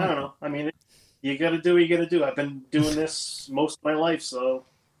 I don't know. I mean, you got to do what you got to do. I've been doing this most of my life, so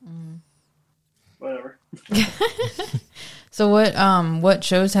whatever. So what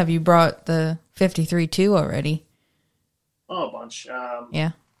shows have you brought the 53 to already? Oh, a bunch.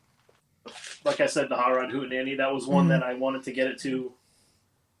 Yeah. Like I said, the Hot Rod Hootenanny, that was one that I wanted to get it to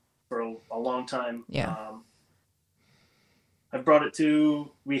for a long time. Yeah. I brought it to,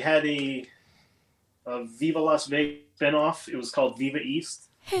 we had a Viva Las Vegas spinoff. It was called Viva East.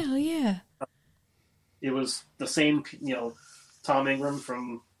 Hell yeah. It was the same, Tom Ingram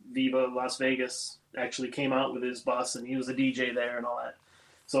from Viva Las Vegas actually came out with his bus, and he was a DJ there and all that.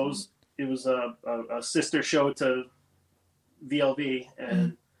 So it was a sister show to VLV,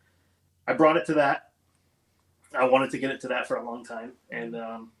 and I brought it to that. I wanted to get it to that for a long time. And,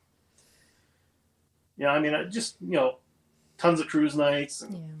 I mean, I just, tons of cruise nights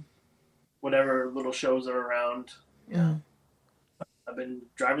and whatever little shows are around. Yeah. I've been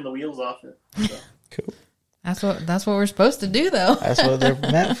driving the wheels off it. So. Cool. That's what we're supposed to do, though. That's what they're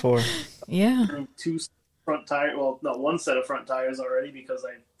meant for. Yeah. Two front tires. Well, no, one set of front tires already because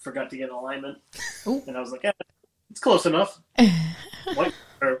I forgot to get an alignment. Ooh. And I was like, yeah, it's close enough. White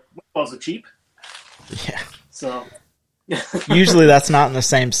walls are cheap. Yeah. So. Usually that's not in the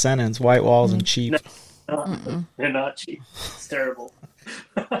same sentence. White walls and cheap. No, they're not cheap. It's terrible.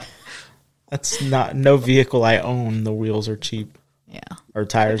 That's not no vehicle I own. The wheels are cheap. Yeah. Or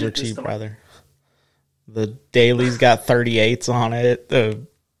tires are cheap, rather. The Daly's got 38s on it.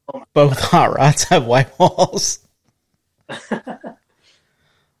 Both hot rods have white walls.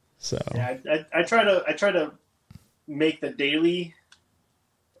 So yeah, I try to make the Daily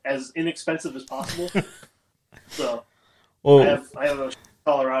as inexpensive as possible. So I have a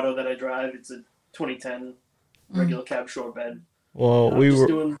Colorado that I drive. It's a 2010 regular cab short bed. Well,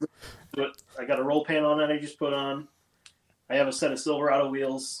 I got a roll pan on it I just put on. I have a set of Silverado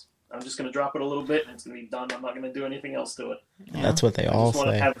wheels. I'm just going to drop it a little bit and it's going to be done. I'm not going to do anything else to it. Yeah. That's what they all say. I just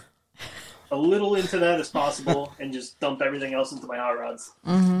want to have a little into that as possible and just dump everything else into my hot rods.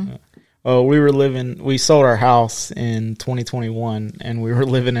 Mm-hmm. Oh, we sold our house in 2021 and we were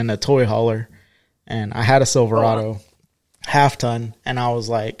living in a toy hauler, and I had a Silverado half ton, and I was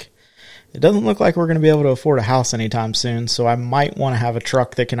like, it doesn't look like we're going to be able to afford a house anytime soon, so I might want to have a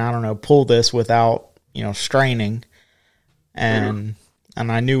truck that can, pull this without, straining. And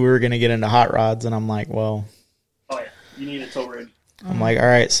I knew we were going to get into hot rods, and I'm like, well, oh yeah, you need a tow rig. I'm like, all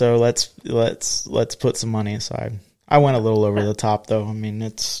right, so let's put some money aside. I went a little over the top though. I mean,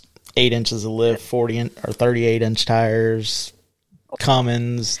 it's 8 inches of lift, 38 inch tires,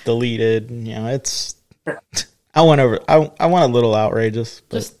 Cummins deleted. It's. I went a little outrageous.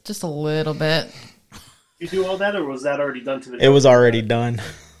 But just a little bit. You do all that, or was that already done to the? It was already done.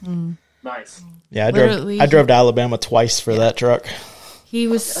 Nice. Yeah, I drove to Alabama twice for that truck. He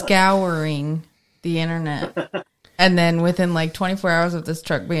was scouring the internet, and then within 24 hours of this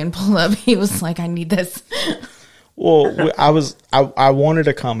truck being pulled up, he was like, "I need this." Well, I wanted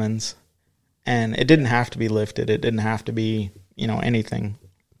a Cummins, and it didn't have to be lifted. It didn't have to be anything.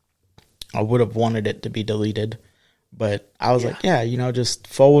 I would have wanted it to be deleted, but I was like, yeah, just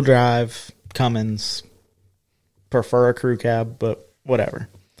 4-wheel drive, Cummins. Prefer a crew cab, but whatever.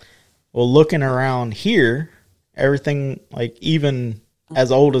 Well, looking around here, everything, like, even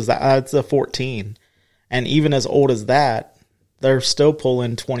as old as that, it's a 14. And even as old as that, they're still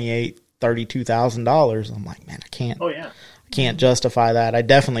pulling $32,000. I'm like, man, I can't. Oh, yeah. I can't justify that. I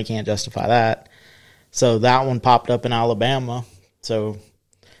definitely can't justify that. So that one popped up in Alabama. So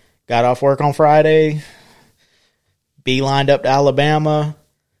got off work on Friday, beelined up to Alabama.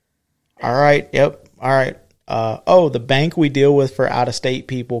 All right, yep, all right. The bank we deal with for out-of-state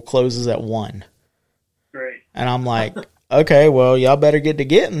people closes at 1. Great. And I'm like, okay, well, y'all better get to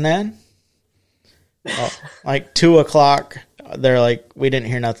getting then. Like 2 o'clock, they're like, we didn't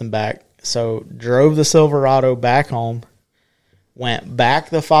hear nothing back. So drove the Silverado back home, went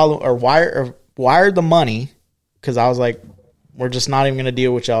back wired the money, because I was like, we're just not even going to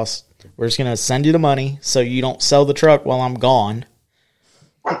deal with y'all. We're just going to send you the money so you don't sell the truck while I'm gone.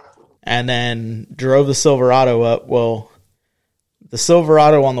 And then drove the Silverado up. Well, the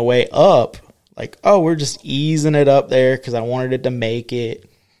Silverado on the way up, like, we're just easing it up there because I wanted it to make it.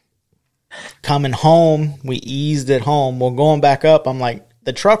 Coming home, we eased it home. Well, going back up, I'm like,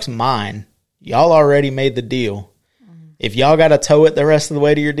 the truck's mine. Y'all already made the deal. If y'all got to tow it the rest of the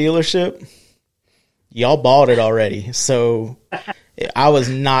way to your dealership, y'all bought it already. So I was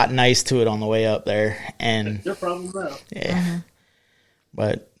not nice to it on the way up there. And your problem now. Yeah. Mm-hmm.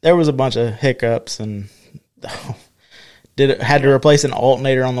 But there was a bunch of hiccups, and had to replace an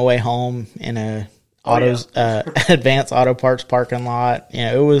alternator on the way home in a Advanced Auto Parts parking lot.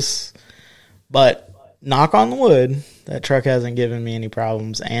 It was, but knock on the wood, that truck hasn't given me any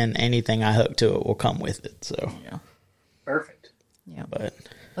problems, and anything I hook to it will come with it. So yeah, perfect. Yeah, but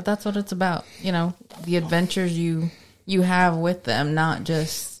that's what it's about. The adventures you have with them, not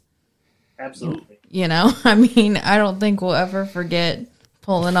just absolutely. I mean, I don't think we'll ever forget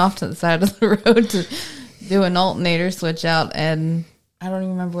pulling off to the side of the road to do an alternator switch out, and I don't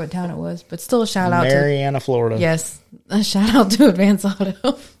even remember what town it was, but still a shout out Marianna, Florida. Yes, a shout out to Advance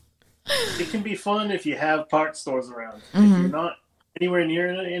Auto. It can be fun if you have parts stores around. Mm-hmm. If you're not anywhere near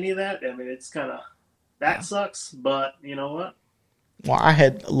any of that, I mean, it's kind of, that sucks, but you know what?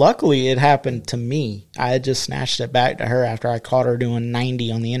 Well, luckily it happened to me. I had just snatched it back to her after I caught her doing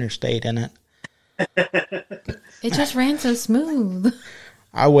 90 on the interstate in it. It just ran so smooth.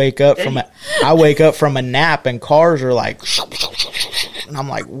 I wake up from a nap, and cars are like, and I'm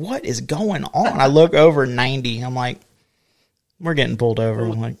like, what is going on? I look over 90. I'm like, we're getting pulled over.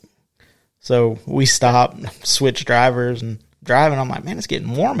 I'm like, so we stop, switch drivers, and driving. I'm like, man, it's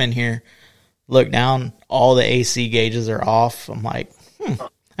getting warm in here. Look down, all the AC gauges are off. I'm like,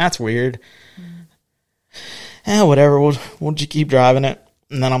 that's weird. Whatever. We'll just keep driving it.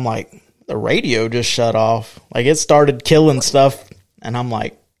 And then I'm like, the radio just shut off. Like, it started killing stuff. And I'm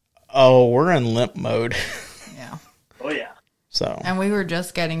like, oh, we're in limp mode. Yeah. Oh, yeah. So. And we were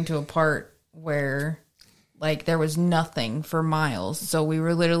just getting to a part where, like, there was nothing for miles. So we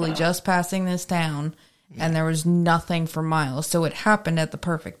were literally just passing this town, and there was nothing for miles. So it happened at the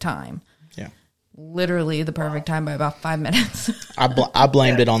perfect time. Yeah. Literally the perfect time by about 5 minutes. I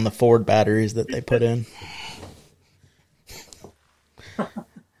blamed it on the Ford batteries that they put in.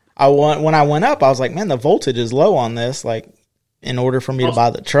 When I went up, I was like, man, the voltage is low on this. Like, in order for me to buy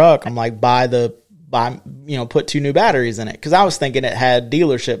the truck, I'm like, put 2 new batteries in it. Because I was thinking it had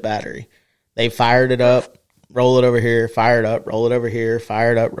dealership battery. They fired it up, roll it over here, fire it up, roll it over here,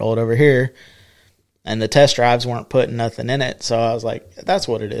 fire it up, roll it over here. And the test drives weren't putting nothing in it. So I was like, that's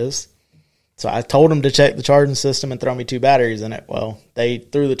what it is. So I told them to check the charging system and throw me 2 batteries in it. Well, they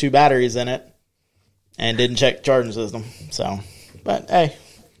threw the 2 batteries in it and didn't check the charging system. So, but hey,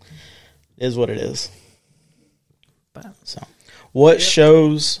 it is what it is. So, what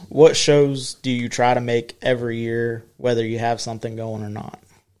shows do you try to make every year, whether you have something going or not?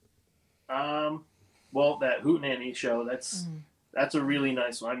 Well, that Hootenanny show, that's a really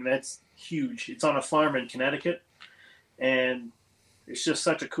nice one. I mean, that's huge. It's on a farm in Connecticut, and it's just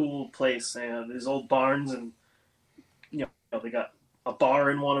such a cool place. And there's old barns, and they got a bar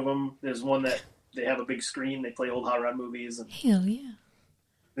in one of them. There's one that they have a big screen. They play old hot rod movies. And hell yeah!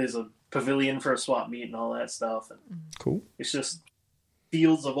 There's a pavilion for a swap meet and all that stuff. And cool. It's just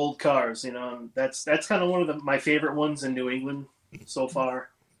fields of old cars, and that's kind of one of my favorite ones in New England so far.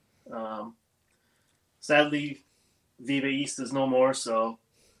 Sadly, Viva East is no more, so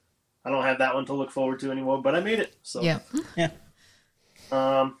I don't have that one to look forward to anymore. But I made it, so yeah.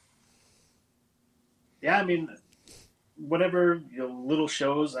 I mean, whatever little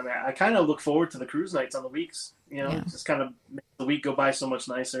shows. I mean, I kind of look forward to the cruise nights on the weeks. Just kind of make the week go by so much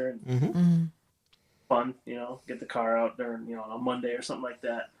nicer. And fun, get the car out there, on a Monday or something like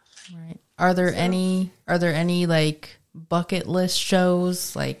that. Right. Are there any like bucket list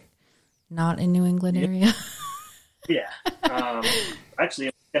shows like not in New England area? Yeah. Actually,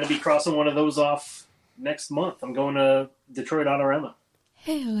 I'm going to be crossing one of those off next month. I'm going to Detroit Autorama.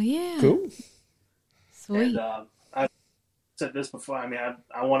 Hell yeah. Cool. Sweet. And I've said this before. I mean,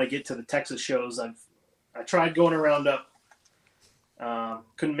 I want to get to the Texas shows. I tried going around up.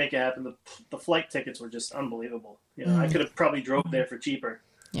 Couldn't make it happen. The flight tickets were just unbelievable. I could have probably drove there for cheaper.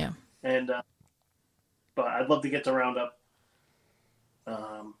 Yeah. And but I'd love to get to Roundup.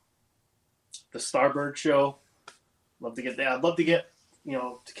 The Starbird show. Love to get there. I'd love to get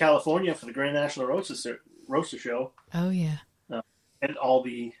to California for the Grand National Roaster show. Oh yeah. And all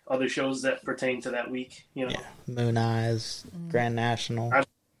the other shows that pertain to that week. Yeah. Moon Eyes, Grand National.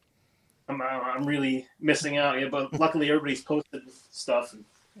 I'm really missing out, but luckily everybody's posted stuff.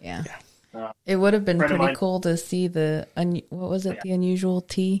 Yeah. It would have been pretty cool to see the what was it? Yeah. The Unusual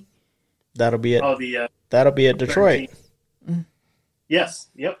Tea. That'll be it. Oh, that'll be at Detroit. Yes.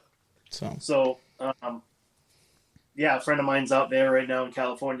 Yep. So, yeah, a friend of mine's out there right now in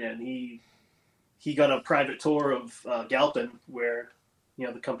California, and he got a private tour of Galpin, where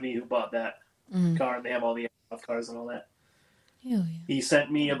the company who bought that car, and they have all the aircraft cars and all that. Hell yeah. He sent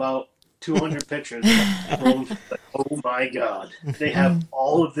me about 200 pictures. Oh my God, they have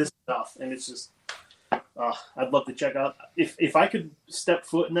all of this stuff, and it's just I'd love to check out. If I could step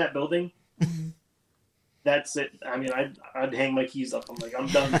foot in that building, that's it. I mean, I'd hang my keys up. I'm like, I'm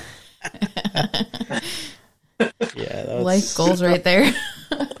done. Yeah, life goals right there.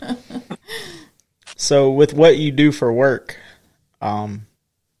 So, with what you do for work, have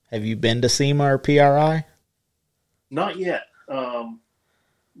you been to SEMA or PRI? Not yet.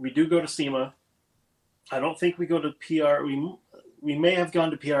 We do go to SEMA. I don't think we go to PR. We may have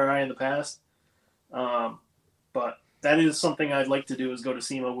gone to PRI in the past, but that is something I'd like to do, is go to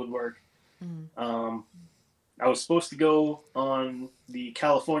SEMA with work. I was supposed to go on the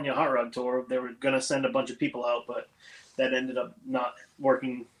California Hot Rod Tour. They were going to send a bunch of people out, but that ended up not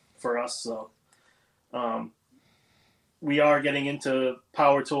working for us. So we are getting into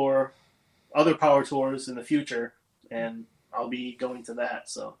other power tours in the future, and I'll be going to that.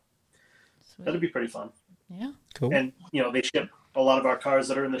 So Sweet. That'll be pretty fun. Yeah. Cool. And, they ship a lot of our cars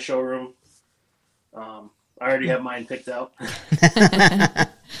that are in the showroom. I already have mine picked out.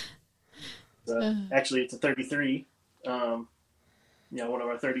 Actually, it's a 33. One of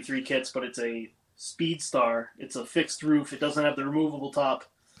our 33 kits, but it's a Speed Star. It's a fixed roof. It doesn't have the removable top.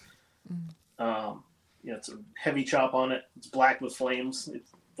 It's a heavy chop on it. It's black with flames.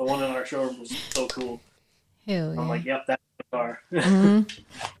 The one in our showroom was so cool. Hell yeah. I'm like, yep, that's the car.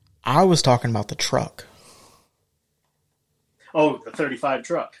 I was talking about the truck. Oh, the 35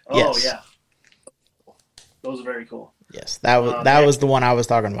 truck. Oh, yes. Yeah. Those are very cool. Yes, that was the one I was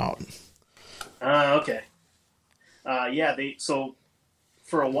talking about. Okay. So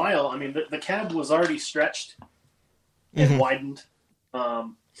for a while, I mean, the cab was already stretched and widened,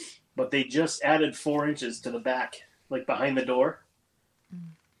 but they just added 4 inches to the back, like behind the door.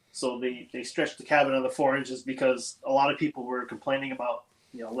 So they stretched the cab another 4 inches because a lot of people were complaining about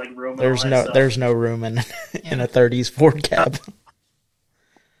leg room. There's no room in a 30s Ford cab.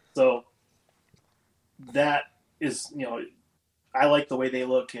 So that is I like the way they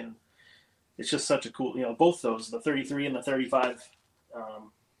look, and it's just such a cool, both those, the 33 and the 35.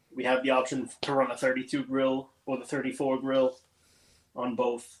 We have the option to run a 32 grill or the 34 grill on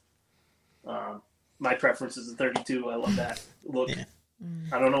both. My preference is the 32. I love that look. Yeah.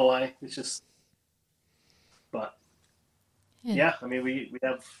 I don't know why. It's just, but yeah, I mean, we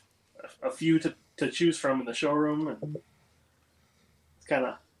have a few to choose from in the showroom, and it's kind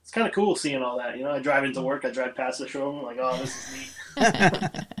of cool seeing all that. I drive into work, I drive past the showroom, I'm like, oh, this is neat.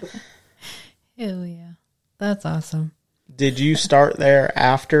 Hell yeah. That's awesome. Did you start there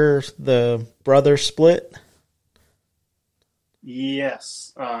after the brothers split?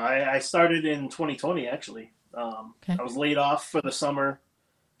 Yes. I started in 2020, actually. Okay. I was laid off for the summer.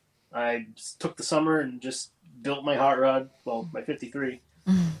 I took the summer and just built my hot rod, my 53.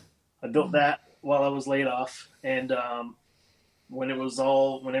 I built that while I was laid off. And when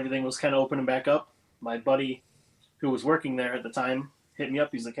everything was kind of opening back up, my buddy who was working there at the time hit me up.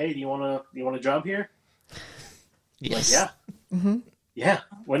 He's like, "Hey, do you want a job here?" Yes. Like, yeah. Mm-hmm. Yeah.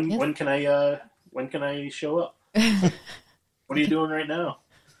 When can I show up? What are you doing right now?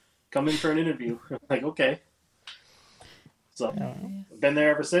 Come in for an interview. I'm like, okay. So I've been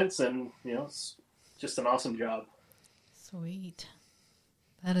there ever since, and it's just an awesome job. Sweet.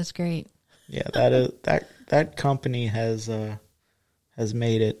 That is great. Yeah, that company has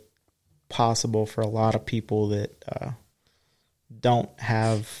made it possible for a lot of people that don't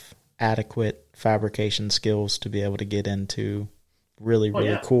have adequate fabrication skills to be able to get into really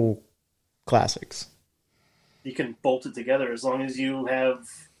cool classics. You can bolt it together as long as you have,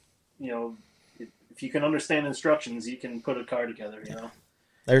 if you can understand instructions, you can put a car together,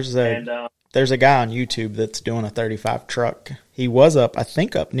 There's a guy on YouTube that's doing a 35 truck. He was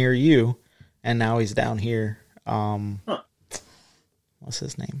up near you, and now he's down here. What's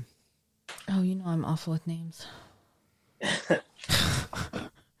his name? Oh, I'm awful with names.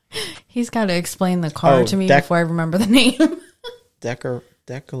 He's got to explain the car to me before I remember the name.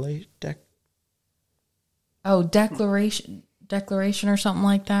 Declaration or something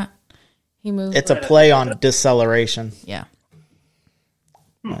like that. He moved. It's a play on deceleration. Yeah.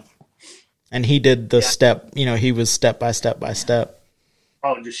 And he did the step, he was step by step by step.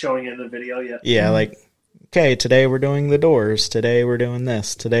 Oh, just showing it in the video, yeah. Yeah, like, okay, today we're doing the doors. Today we're doing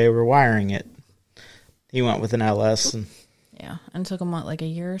this. Today we're wiring it. He went with an LS. And took him, like a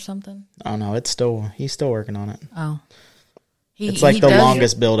year or something? Oh, no, he's still working on it. Oh. It's like the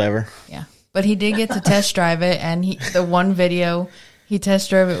longest build ever. Yeah. But he did get to test drive it, and the one video, he test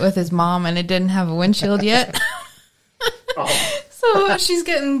drove it with his mom, and it didn't have a windshield yet. Oh. So she's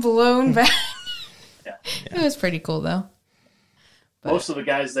getting blown back. Yeah. It was pretty cool, though. But most of the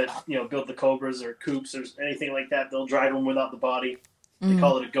guys that build the Cobras or Coupes or anything like that, they'll drive them without the body. They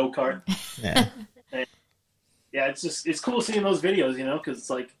call it a go-kart. Yeah. And, it's cool seeing those videos, because it's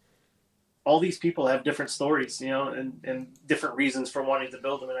like all these people have different stories, and different reasons for wanting to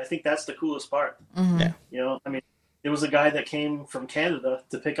build them, and I think that's the coolest part. Mm-hmm. Yeah. There was a guy that came from Canada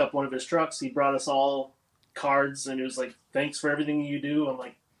to pick up one of his trucks. He brought us all cards, and it was like, thanks for everything you do. I'm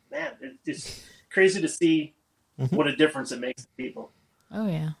like, man, it's crazy to see what a difference it makes to people. Oh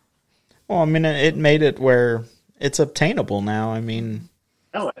yeah. Well, it made it where it's obtainable now.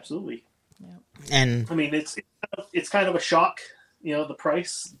 Oh, absolutely. Yeah. And it's kind of a shock, the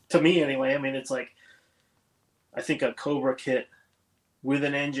price to me anyway. It's like, I think a Cobra kit with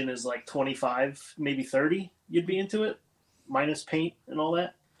an engine is like 25, maybe 30. You'd be into it, minus paint and all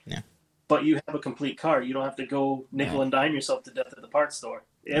that. Yeah. But you have a complete car. You don't have to go nickel and dime yourself to death at the parts store.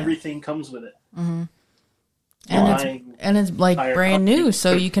 Everything comes with it. Mm-hmm. And it's like brand new,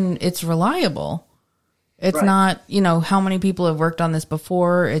 so it's reliable. It's not, how many people have worked on this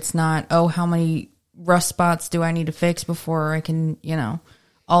before. It's not, how many rust spots do I need to fix before I can,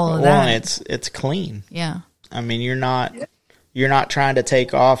 all of that. Well, it's clean. Yeah. You're not trying to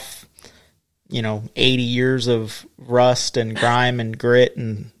take off, 80 years of rust and grime and grit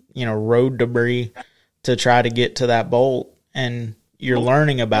and, road debris to try to get to that bolt. And you're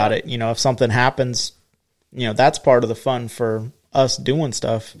learning about it. If something happens, that's part of the fun for us doing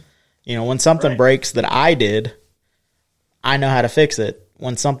stuff. When something breaks that I did, I know how to fix it.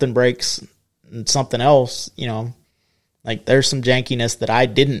 When something breaks and something else, like there's some jankiness that I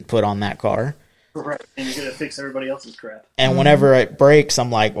didn't put on that car. Right, and you're going to fix everybody else's crap. And whenever it breaks, I'm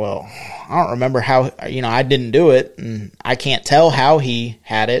like, well, I don't remember how, I didn't do it, and I can't tell how he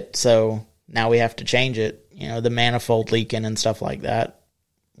had it, so now we have to change it. The manifold leaking and stuff like that.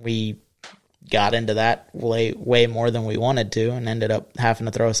 We got into that way more than we wanted to and ended up having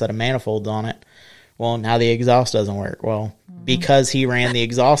to throw a set of manifolds on it. Well, now the exhaust doesn't work. Well, because he ran the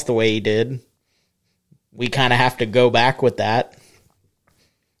exhaust the way he did, we kind of have to go back with that.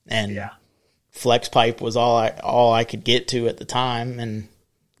 And flex pipe was all I could get to at the time, and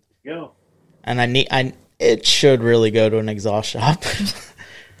it should really go to an exhaust shop,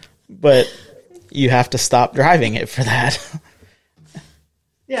 but you have to stop driving it for that.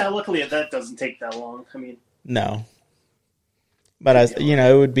 Yeah, luckily that doesn't take that long. No, but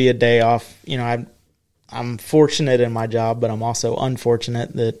it would be a day off. I'm fortunate in my job, but I'm also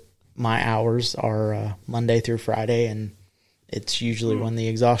unfortunate that my hours are Monday through Friday, and it's usually when the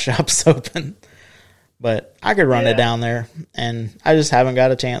exhaust shop's open. But I could run it down there, and I just haven't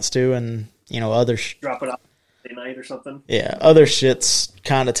got a chance to. And other drop it off Monday night or something. Yeah, other shit's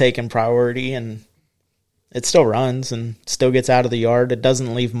kind of taking priority, and it still runs and still gets out of the yard. It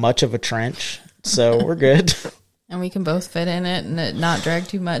doesn't leave much of a trench, so we're good. And we can both fit in it and it not drag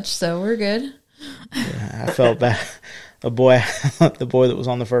too much, so we're good. Yeah, I felt bad. The boy that was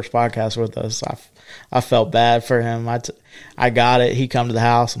on the first podcast with us, I felt bad for him. I got it. He come to the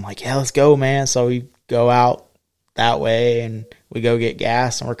house. I'm like, yeah, let's go, man. So we go out that way, and we go get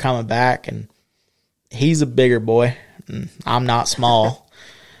gas, and we're coming back, and he's a bigger boy, and I'm not small.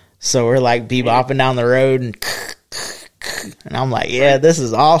 So we're like bebopping down the road, and I'm like, yeah, this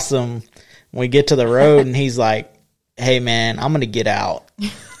is awesome. We get to the road, and he's like, hey, man, I'm going to get out.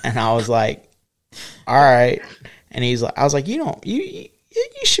 And I was like, all right. And he's like, I was like, you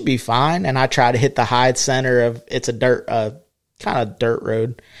you should be fine. And I try to hit the high center of, it's a dirt, kind of dirt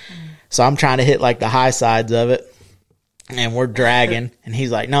road. So I'm trying to hit like the high sides of it. And we're dragging. And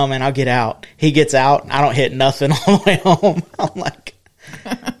he's like, no, man, I'll get out. He gets out. I don't hit nothing all the way home. I'm like,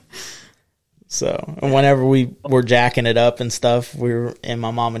 so, and whenever we were jacking it up and stuff, we were in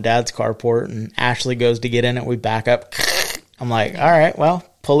my mom and dad's carport, and Ashley goes to get in it. We back up. I'm like, all right, well,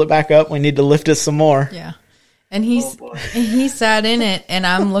 pull it back up. We need to lift it some more. Yeah. And he sat in it, and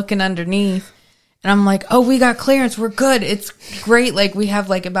I'm looking underneath, and I'm like, oh, we got clearance. We're good. It's great. Like, we have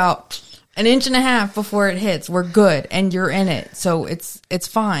like about an inch and a half before it hits. We're good. And you're in it. So it's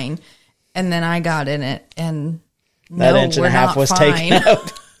fine. And then I got in it, and that inch and a half was taken up.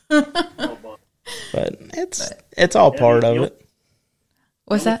 But it's all part of it.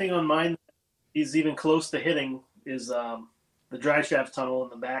 What's that? The only thing on mine he's even close to hitting is the drive shaft tunnel in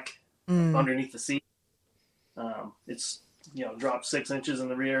the back underneath the seat. It's dropped 6 inches in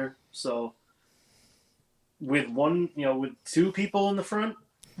the rear. So with with two people in the front,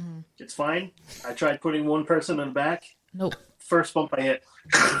 it's fine. I tried putting one person in the back. Nope. First bump I hit.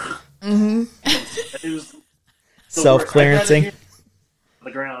 It was self-clearancing. The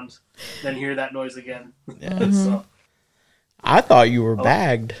ground, then hear that noise again. Yeah. So, I thought you were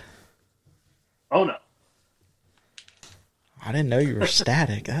bagged. Oh no! I didn't know you were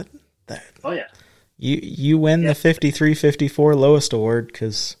static. Oh yeah. You win the 53-54 lowest award,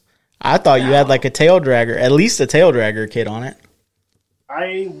 because I thought you had like a tail dragger, at least a tail dragger kit on it.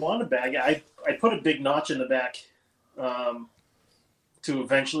 I want to bag it. I put a big notch in the back to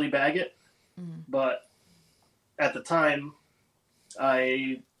eventually bag it, but at the time,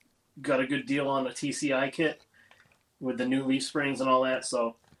 I got a good deal on a TCI kit with the new leaf springs and all that,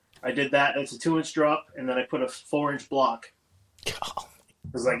 so I did that. It's a 2-inch drop, and then I put a 4-inch block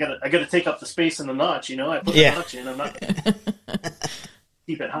because I gotta take up the space in the notch. I put the notch in. I'm not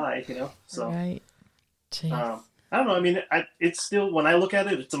keep it high. So right. I don't know. I mean, it's still, when I look at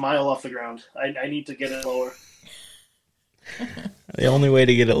it, it's a mile off the ground. I need to get it lower. The only way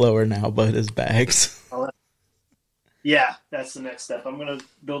to get it lower now, Bud, is bags. Yeah, that's the next step. I'm going to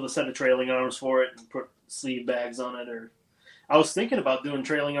build a set of trailing arms for it and put sleeve bags on it. Or I was thinking about doing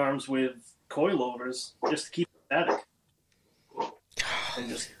trailing arms with coilovers just to keep it static and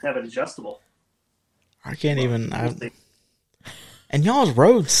just have it adjustable. I can't even. And y'all's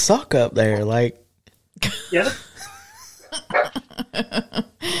roads suck up there. Like, yeah.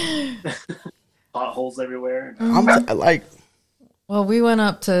 Potholes everywhere. Well, we went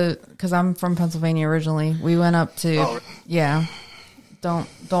up to, because I'm from Pennsylvania originally. We went up to, don't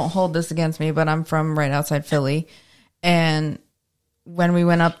hold this against me, but I'm from right outside Philly. And when we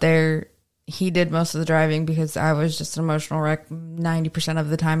went up there, he did most of the driving because I was just an emotional wreck 90% of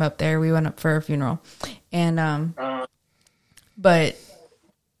the time up there. We went up for a funeral. And, but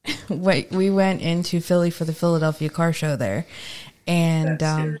we went into Philly for the Philadelphia car show there.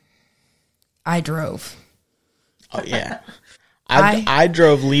 And I drove. Oh, yeah. I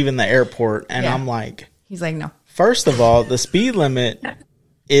drove leaving the airport, and I'm like... He's like, no. First of all, the speed limit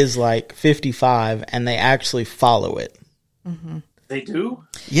is like 55, and they actually follow it. Mm-hmm. They do?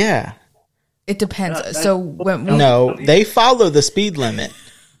 Yeah. It depends. So when No, they follow the speed limit,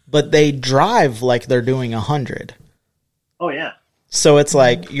 but they drive like they're doing 100. Oh, yeah. So it's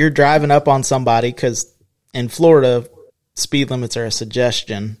like you're driving up on somebody, because in Florida, speed limits are a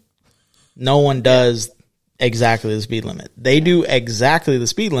suggestion. No one does exactly the speed limit. They do exactly the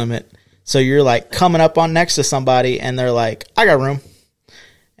speed limit. So you're like coming up on next to somebody, and they're like, I got room.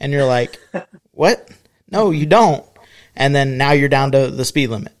 And you're like, what? No, you don't. And then now you're down to the speed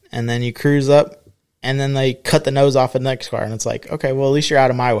limit. And then you cruise up, and then they cut the nose off of the next car. And it's like, okay, well, at least you're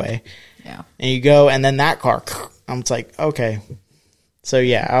out of my way. Yeah. And you go, and then that car, I'm like, okay. So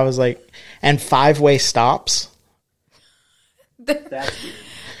yeah, I was like, and 5-way stops.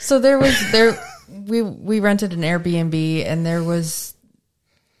 So we rented an Airbnb, and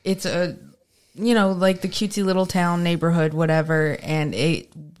it's a, like the cutesy little town neighborhood, whatever. And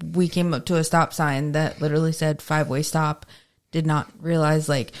we came up to a stop sign that literally said 5-way stop. Did not realize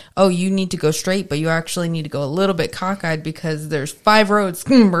you need to go straight, but you actually need to go a little bit cockeyed because there's 5 roads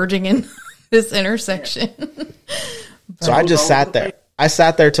merging in this intersection. So I just sat there. I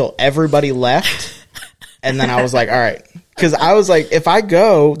sat there till everybody left. And then I was like, all right. Because I was like, if I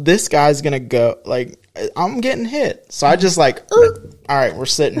go, this guy's going to go. Like, I'm getting hit. So I just all right, we're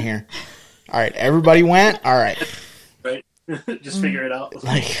sitting here. All right, everybody went. All right. Right. Just figure it out.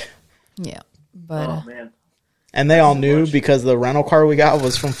 Yeah. But, oh, man. And they all knew because the rental car we got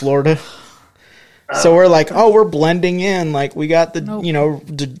was from Florida. So we're like, oh, we're blending in. Like, we got the,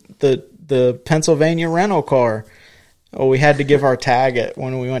 the Pennsylvania rental car. Oh, we had to give our tag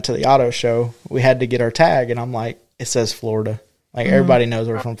when we went to the auto show. We had to get our tag, and I'm like, it says Florida. Like, everybody knows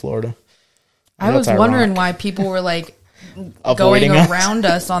we're from Florida. I was wondering why people were like going around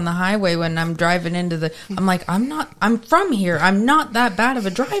us on the highway when I'm driving into the. I'm like, I'm from here. I'm not that bad of a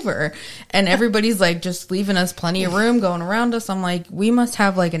driver. And everybody's like just leaving us plenty of room going around us. I'm like, we must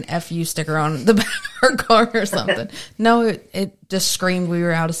have like an FU sticker on the back of our car or something. No, it just screamed we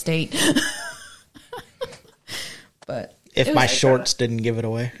were out of state. But if my shorts didn't give it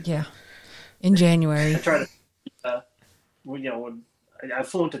away. Yeah. In January. I tried to, when I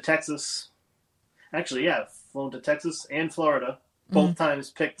flew into Texas. Actually, yeah, flown to Texas and Florida. Both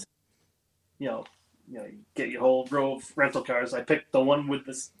times picked, you get your whole row of rental cars. I picked the one with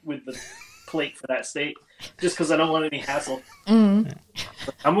the plate for that state, just because I don't want any hassle. Mm-hmm.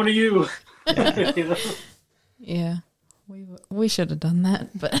 I'm one of you. Yeah, we should have done that,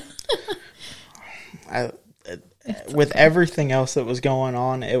 but with everything else that was going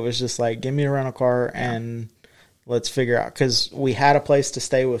on, it was just like, give me a rental car and let's figure out, because we had a place to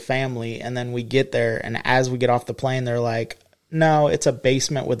stay with family, and then we get there, and as we get off the plane, they're like, no, it's a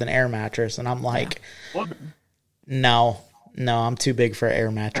basement with an air mattress. And I'm like, no, I'm too big for an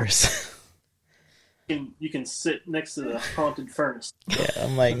air mattress. You can sit next to the haunted furnace. Yeah,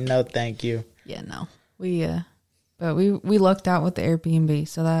 I'm like, no, thank you. Yeah, no. But we lucked out with the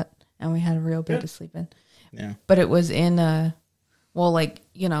Airbnb, and we had a real bed to sleep in. Yeah. But it was in the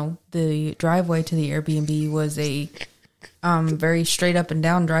driveway to the Airbnb was a very straight up and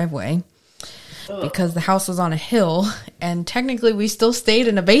down driveway because the house was on a hill, and technically we still stayed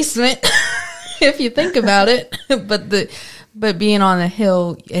in a basement if you think about it. But being on a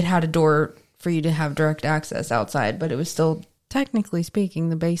hill, it had a door for you to have direct access outside, but it was still, technically speaking,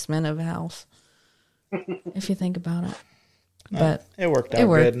 the basement of a house if you think about it. But it worked out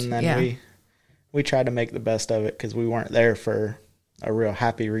good, and then we tried to make the best of it because we weren't there for a real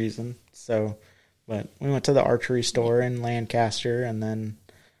happy reason. So, but we went to the archery store in Lancaster, and then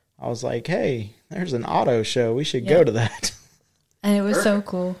I was like, hey, there's an auto show. We should go to that. And it was so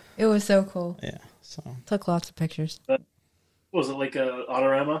cool. It was so cool. Yeah. So took lots of pictures. Was it like a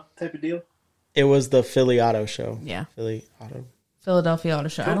Autorama type of deal? It was the Philly Auto Show. Yeah. Philadelphia Auto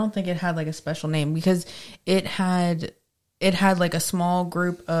Show. I don't think it had like a special name because it had like a small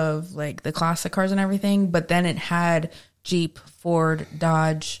group of like the classic cars and everything, but then it had Jeep, Ford,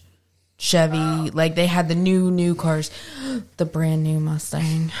 Dodge, Chevy. Like they had the new cars, the brand new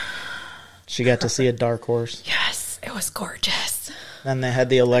Mustang. She got to see a dark horse. Yes, it was gorgeous. Then they had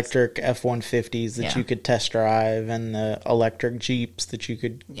the electric F-150s that you could test drive, and the electric Jeeps that you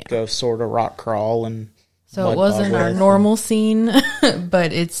could go sort of rock crawl and. So it wasn't our normal scene,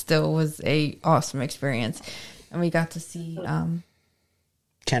 but it still was a awesome experience, and we got to see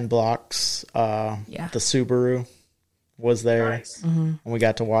Ken Block's the Subaru was there, nice. And we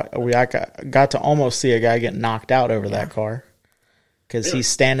got to watch. We got to almost see a guy get knocked out over that car because he's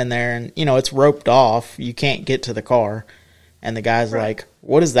standing there, and it's roped off. You can't get to the car, and the guy's like,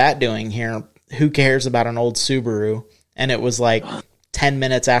 "What is that doing here? Who cares about an old Subaru?" And it was like 10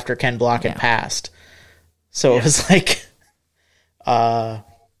 minutes after Ken Block had passed. So it was like,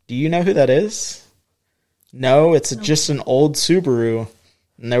 do you know who that is? No, it's just an old Subaru.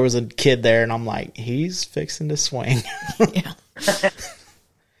 And there was a kid there, and I'm like, he's fixing to swing. Yeah.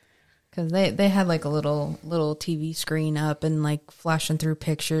 Because they had like a little TV screen up and like flashing through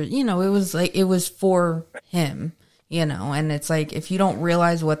pictures. It was for him, and it's like, if you don't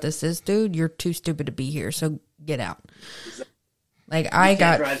realize what this is, dude, you're too stupid to be here. So get out. Like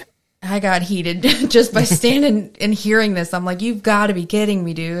I got heated just by standing and hearing this. I'm like, you've got to be kidding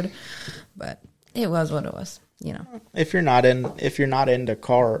me, dude. But it was what it was, If you're not into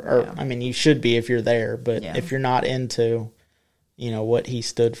car, or I mean, you should be if you're there. But if you're not into, what he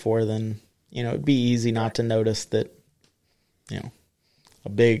stood for, then it'd be easy not to notice that, a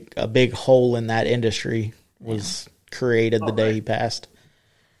big hole in that industry was created the day he passed.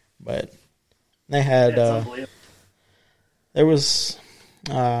 But they had there was.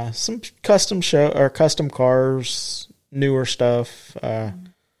 Some custom cars, newer stuff.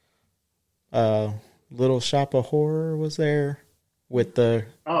 Little Shop of Horror was there with the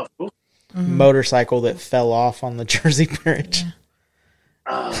motorcycle that fell off on the Jersey Bridge.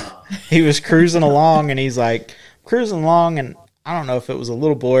 He was cruising along, and he's like cruising along, and I don't know if it was a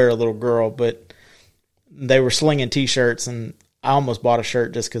little boy or a little girl, but they were slinging T-shirts, and I almost bought a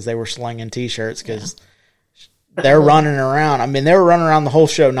shirt just because they were slinging T-shirts because. They're running around. I mean, they were running around the whole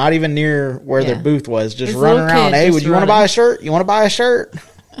show, not even near where their booth was, just running around. Hey, would you want to buy a shirt? You want to buy a shirt?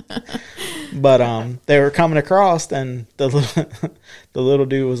 But they were coming across, and the little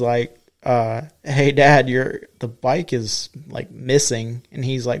dude was like, hey Dad, the bike is like missing. And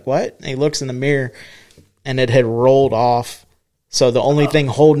he's like, what? And he looks in the mirror and it had rolled off. So the only thing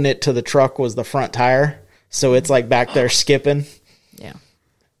holding it to the truck was the front tire. So it's like back there skipping. Yeah.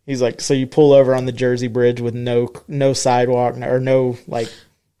 He's like, so you pull over on the Jersey Bridge with no sidewalk or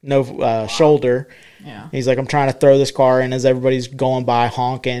no shoulder. Yeah. He's like, I'm trying to throw this car in as everybody's going by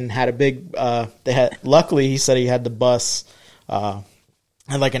honking. Had a big, luckily he said he had the bus, had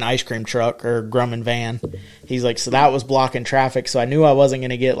like an ice cream truck or Grumman van. He's like, so that was blocking traffic. So I knew I wasn't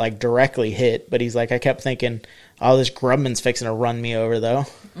going to get like directly hit, but he's like, I kept thinking, oh, this Grumman's fixing to run me over though.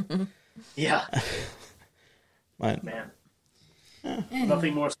 Yeah. But, man.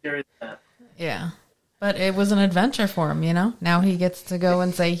 Nothing more scary than that. Yeah. But it was an adventure for him, you know? Now he gets to go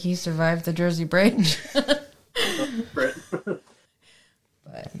and say he survived the Jersey Bridge. But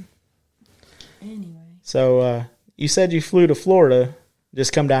anyway. So you said you flew to Florida.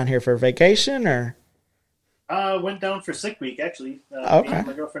 Just come down here for vacation, or? Went down for sick week, actually. Okay. Me and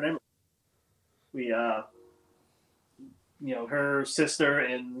my girlfriend Emily. We, her sister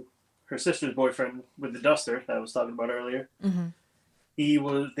and her sister's boyfriend with the Duster that I was talking about earlier. Mm-hmm.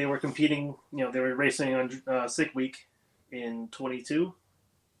 They were competing, they were racing on sick week in 22.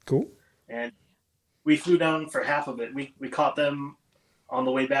 Cool. And we flew down for half of it. We caught them on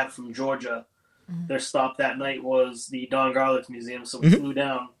the way back from Georgia. Mm-hmm. Their stop that night was the Don Garlits Museum, so we flew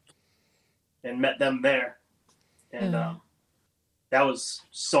down and met them there. And that was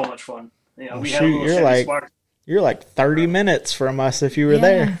so much fun. We had a little Chevy Spark. You're like 30 minutes from us if you were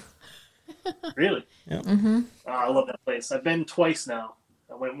there. Really? Yeah. Mm-hmm. I love that place. I've been twice now.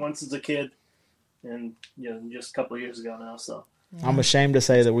 I went once as a kid, and just a couple of years ago now. So I'm ashamed to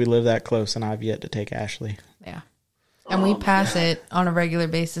say that we live that close, and I've yet to take Ashley. Yeah, and we pass it on a regular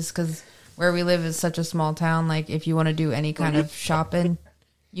basis because where we live is such a small town. Like if you want to do any kind of shopping,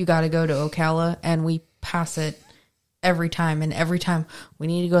 you got to go to Ocala, and we pass it every time. And every time we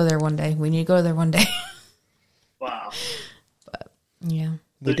need to go there one day. We need to go there one day. Wow. But yeah.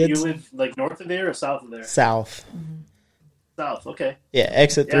 So do you live like north of there or south of there? South. Mm-hmm. South, okay. Yeah,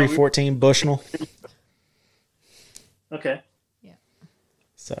 exit 314 Bushnell. Okay. Yeah.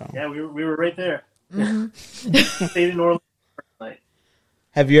 So. Yeah, we were right there. Mm-hmm. Stayed in Orlando night.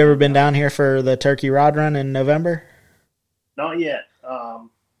 Have you ever been down here for the Turkey Rod Run in November? Not yet.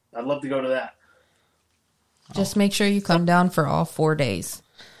 I'd love to go to that. Just make sure you come down for all 4 days.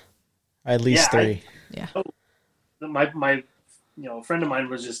 At least 3. My a friend of mine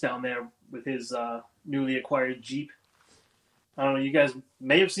was just down there with his newly acquired Jeep. I don't know, you guys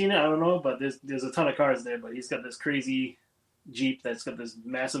may have seen it, I don't know, but there's a ton of cars there, but he's got this crazy Jeep that's got this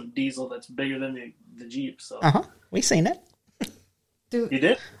massive diesel that's bigger than the Jeep. So we seen it. Dude, you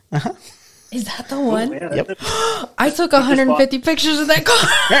did? Is that the one? Yeah, yep. I took 150 pictures of that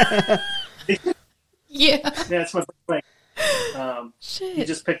car. Yeah. Yeah, it's my friend. Shit. He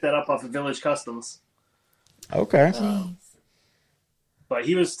just picked that up off of Village Customs. Okay. But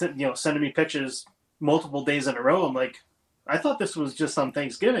he was, sending me pictures multiple days in a row. I'm like, I thought this was just on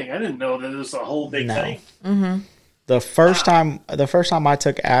Thanksgiving. I didn't know that it was a whole big thing. Mm-hmm. The first time I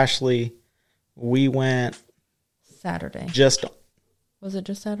took Ashley, we went Saturday. Was it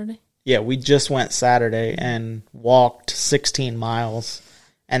just Saturday? Yeah, we just went Saturday and walked 16 miles,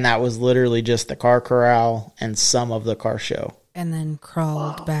 and that was literally just the car corral and some of the car show. And then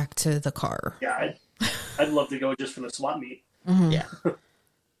crawled back to the car. Yeah, I'd love to go just for the swap meet. Mm-hmm. Yeah.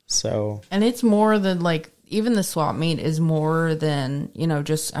 So. And it's more than even the swap meet is more than, you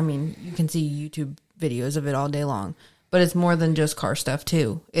can see YouTube videos of it all day long, but it's more than just car stuff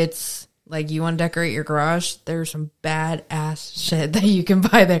too. It's like you want to decorate your garage, there's some badass shit that you can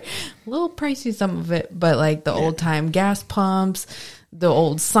buy there. A little pricey, some of it, but the old time gas pumps, the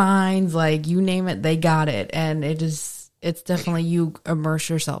old signs, you name it, they got it. And it's definitely, you immerse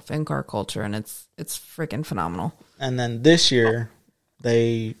yourself in car culture, and it's freaking phenomenal. And then this year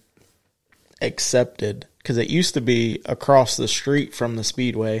they accepted, because it used to be across the street from the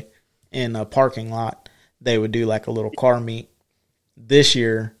Speedway in a parking lot, they would do a little car meet. This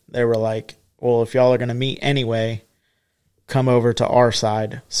year they were like, well, if y'all are going to meet anyway, come over to our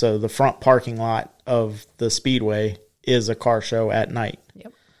side. So the front parking lot of the Speedway is a car show at night.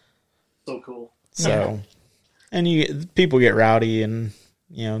 Yep. So cool. So, and people get rowdy and,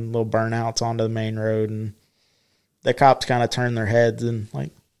 little burnouts onto the main road, and the cops kind of turn their heads, and as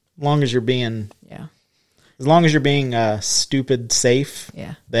long as you're being stupid safe,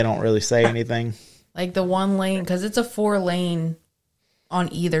 they don't really say anything. The one lane, because it's a 4-lane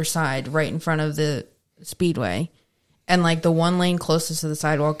on either side right in front of the Speedway. And the one lane closest to the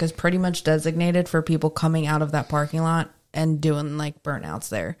sidewalk is pretty much designated for people coming out of that parking lot and doing burnouts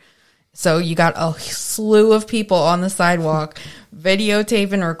there. So you got a slew of people on the sidewalk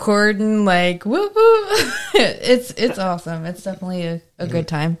videotaping, recording, like, whoop, whoop. It's awesome. It's definitely a good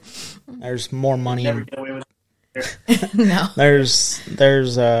time. There's more money. Never get away with No. There's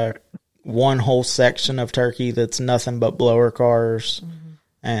one whole section of Turkey that's nothing but blower cars.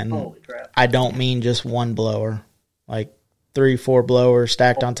 And Holy crap. I don't mean just one blower. Like 3-4 blowers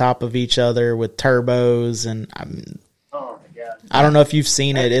stacked on top of each other with turbos. And Oh my god. I don't know if you've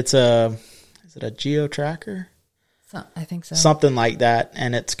seen it. Is it a Geo Tracker? So, I think so. Something like that.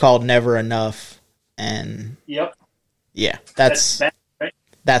 And it's called Never Enough. And Yep. yeah, That's bad, right?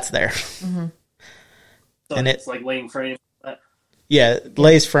 that's there. So And it's like laying frame. Yeah,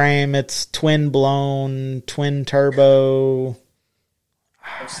 lace frame. It's twin blown, twin turbo.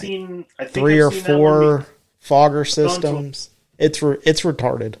 I've seen I think 3 I've or seen that 4 fogger to- systems. It's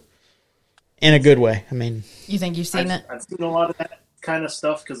retarded in a good way. I mean, You think you've seen it? I've seen a lot of that kind of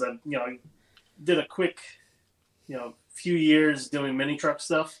stuff because I did a quick few years doing mini truck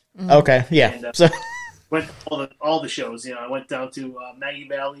stuff. okay, yeah. And, So Went to all the shows. I went down to Maggie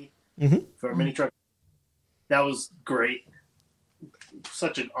Valley for a mini truck. That was great.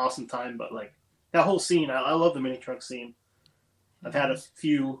 Such an awesome time. But like that whole scene, I love the mini truck scene. I've had a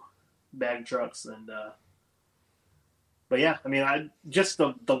few bag trucks but yeah, I mean, just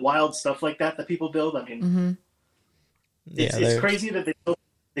the wild stuff like that people build. I mean, it's crazy that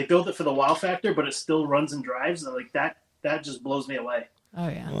they build it for the wow factor, but it still runs and drives. And like that just blows me away. Oh,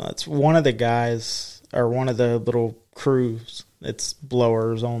 yeah. well, it's one of the guys or one of the little crews. It's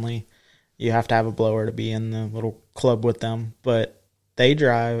blowers only. You have to have a blower to be in the little club with them. But they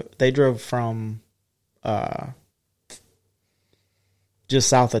drove from just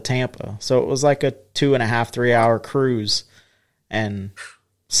south of Tampa. So it was like a 2.5, 3 hour cruise. And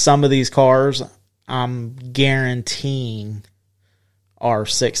some of these cars, I'm guaranteeing, are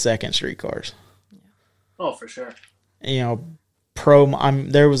 6 Street cars. Oh, for sure. There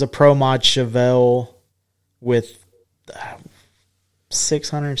was a Pro Mod Chevelle with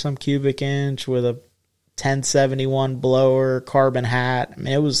 600 some cubic inch with a 1071 blower, carbon hat. I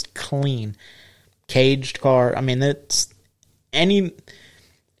mean, it was clean. Caged car. I mean,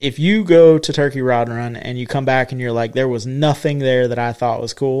 if you go to Turkey Rod Run and you come back and you're like, there was nothing there that I thought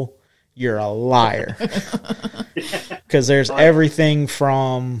was cool, you're a liar. Because there's everything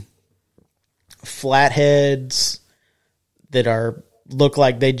from flatheads that look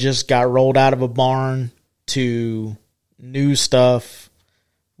like they just got rolled out of a barn to new stuff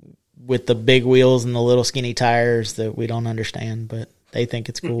with the big wheels and the little skinny tires that we don't understand, but they think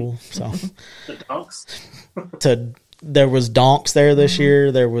it's cool. So The donks. There was donks there this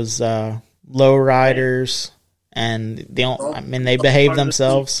year. There was low riders, and they behaved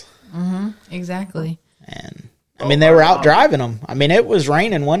themselves. Exactly. And I mean, they were out driving them. I mean, it was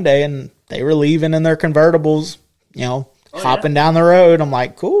raining one day, and they were leaving in their convertibles, hopping down the road. I'm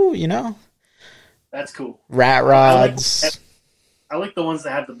like, cool, That's cool. rat rods. I like the ones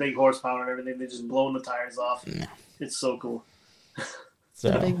that have the big horsepower and everything. They just blowing the tires off. Yeah. It's so cool. It's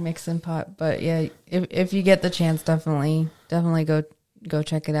a big mixing pot. But yeah, if you get the chance, definitely go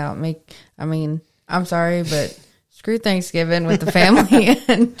check it out. I'm sorry, but screw Thanksgiving with the family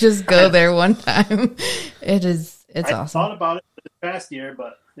and just go there one time. It's awesome. I thought about it this past year,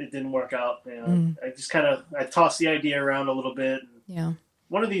 but it didn't work out. I just I tossed the idea around a little bit. Yeah.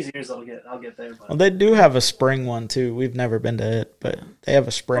 One of these years I'll get there. But. Well, they do have a spring one too. We've never been to it, but they have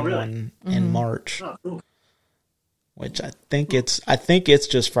a spring one in March. Oh, cool. Which I think it's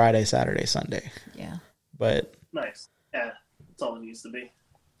just Friday, Saturday, Sunday. Yeah. But nice. Yeah, that's all it needs to be.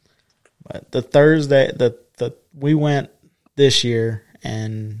 But the Thursday we went this year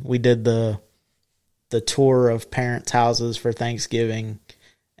and we did the tour of parents' houses for Thanksgiving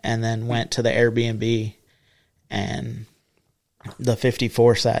and then went to the Airbnb, and the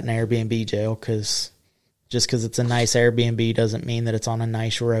 54 sat in Airbnb jail because it's a nice Airbnb doesn't mean that it's on a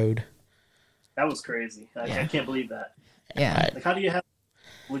nice road. That was crazy. I can't believe that. Yeah. Like, how do you have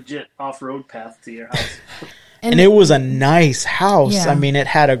a legit off-road path to your house? And it was a nice house. Yeah. I mean, it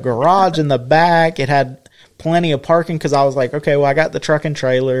had a garage in the back. It had plenty of parking because I was like, okay, well, I got the truck and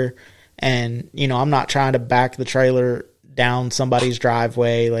trailer, and, I'm not trying to back the trailer down somebody's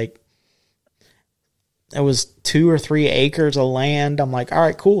driveway. Like, it was 2 or 3 acres of land. I'm like, all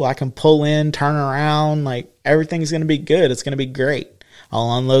right, cool. I can pull in, turn around. Like, everything's going to be good. It's going to be great.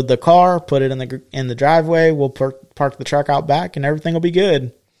 I'll unload the car, put it in the driveway. We'll park the truck out back, and everything will be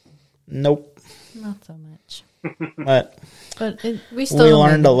good. Nope. Not so much. But we still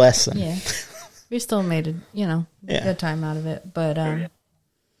learned a lesson. Yeah. We still made a good time out of it. But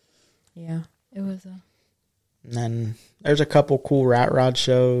yeah, it was And then there's a couple cool rat rod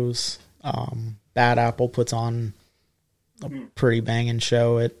shows. Bad Apple puts on a pretty banging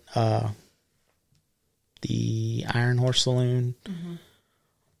show at the Iron Horse Saloon. Mm-hmm.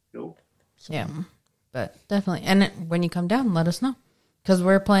 Cool. So, yeah, but definitely. And when you come down, let us know, because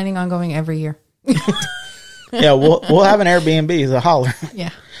we're planning on going every year. yeah, we'll have an Airbnb. So holler.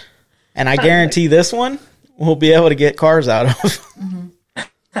 Yeah. And I guarantee this one we'll be able to get cars out of. Mm-hmm.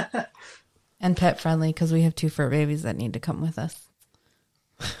 And pet friendly, because we have 2 fur babies that need to come with us.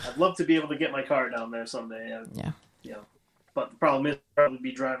 I'd love to be able to get my car down there someday. Yeah. Yeah. But the problem is I'll probably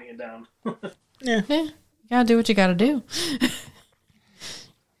be driving it down. Yeah. You gotta do what you gotta do.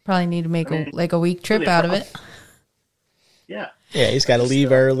 Probably need to make a week trip out of it. Yeah. Yeah, he's got to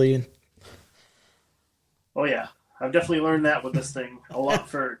leave early. Oh, yeah. I've definitely learned that with this thing. A lot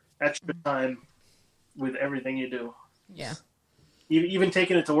for extra time with everything you do. Yeah. Even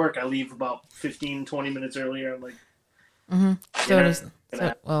taking it to work, I leave about 15, 20 minutes earlier. I'm like,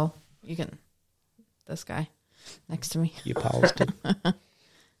 well, you can, this guy next to me. You paused it.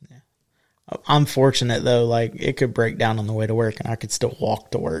 Yeah. I'm fortunate, though. Like, it could break down on the way to work, and I could still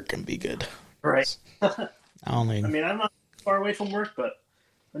walk to work and be good. right. I mean, I'm not far away from work, but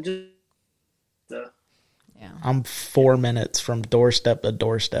I'm just... Yeah. I'm 4 minutes from doorstep to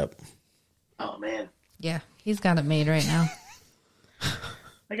doorstep. Oh, man. Yeah, he's got it made right now.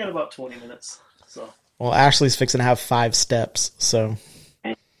 I got about 20 minutes, so... Well, Ashley's fixing to have 5 steps, so...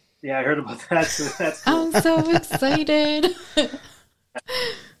 Yeah, I heard about that, so that's cool. I'm so excited.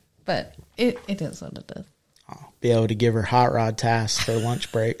 But it is what it is. I'll be able to give her hot rod tasks for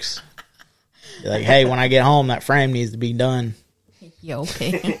lunch breaks. Be like, hey, when I get home, that frame needs to be done. You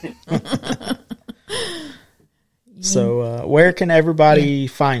okay? So, where can everybody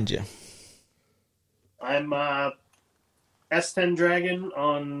find you? I'm S10 Dragon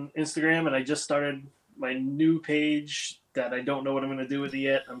on Instagram, and I just started my new page that I don't know what I'm going to do with it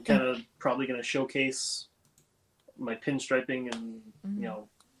yet. I'm kind of probably going to showcase my pinstriping and,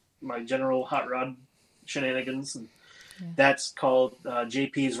 my general hot rod shenanigans. And that's called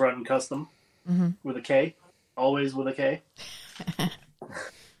JP's Run Custom with a K. Always with a K.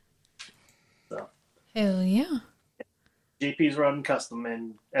 So. Hell yeah. JP's Run Custom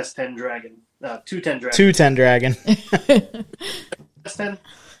and S10 Dragon. 210 Dragon. 210 Dragon. S10?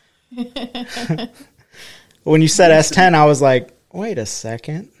 When you said S10, I was like, wait a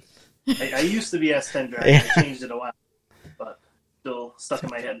second. I used to be S10 Dragon. Yeah. I changed it a while, but still stuck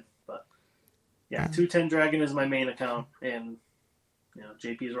in my head. But yeah, 210 Dragon is my main account, and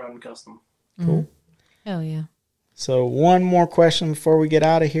JP's Run Custom. Cool. Hell yeah. So one more question before we get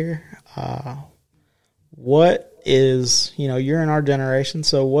out of here. What is, you're in our generation,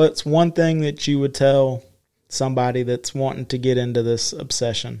 so what's one thing that you would tell somebody that's wanting to get into this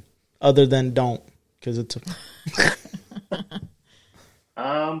obsession, other than don't? Because it's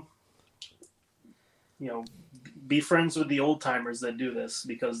be friends with the old timers that do this,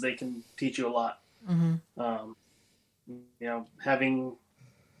 because they can teach you a lot.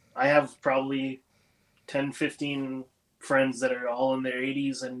 I have probably 10, 15 friends that are all in their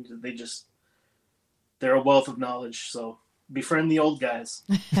 80s, and they're a wealth of knowledge. So befriend the old guys.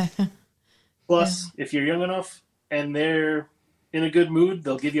 Plus, if you're young enough and they're in a good mood,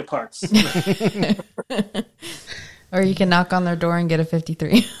 they'll give you parts. Or you can knock on their door and get a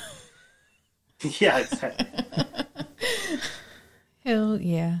 53. Yeah, exactly. Hell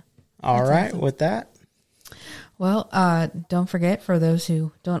yeah. All right, awesome. With that. Well, don't forget, for those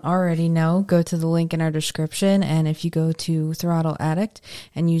who don't already know, go to the link in our description, and if you go to Throttle Addict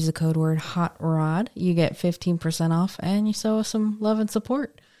and use the code word Hot Rod, you get 15% off, and you show us some love and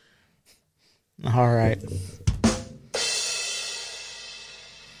support. All right.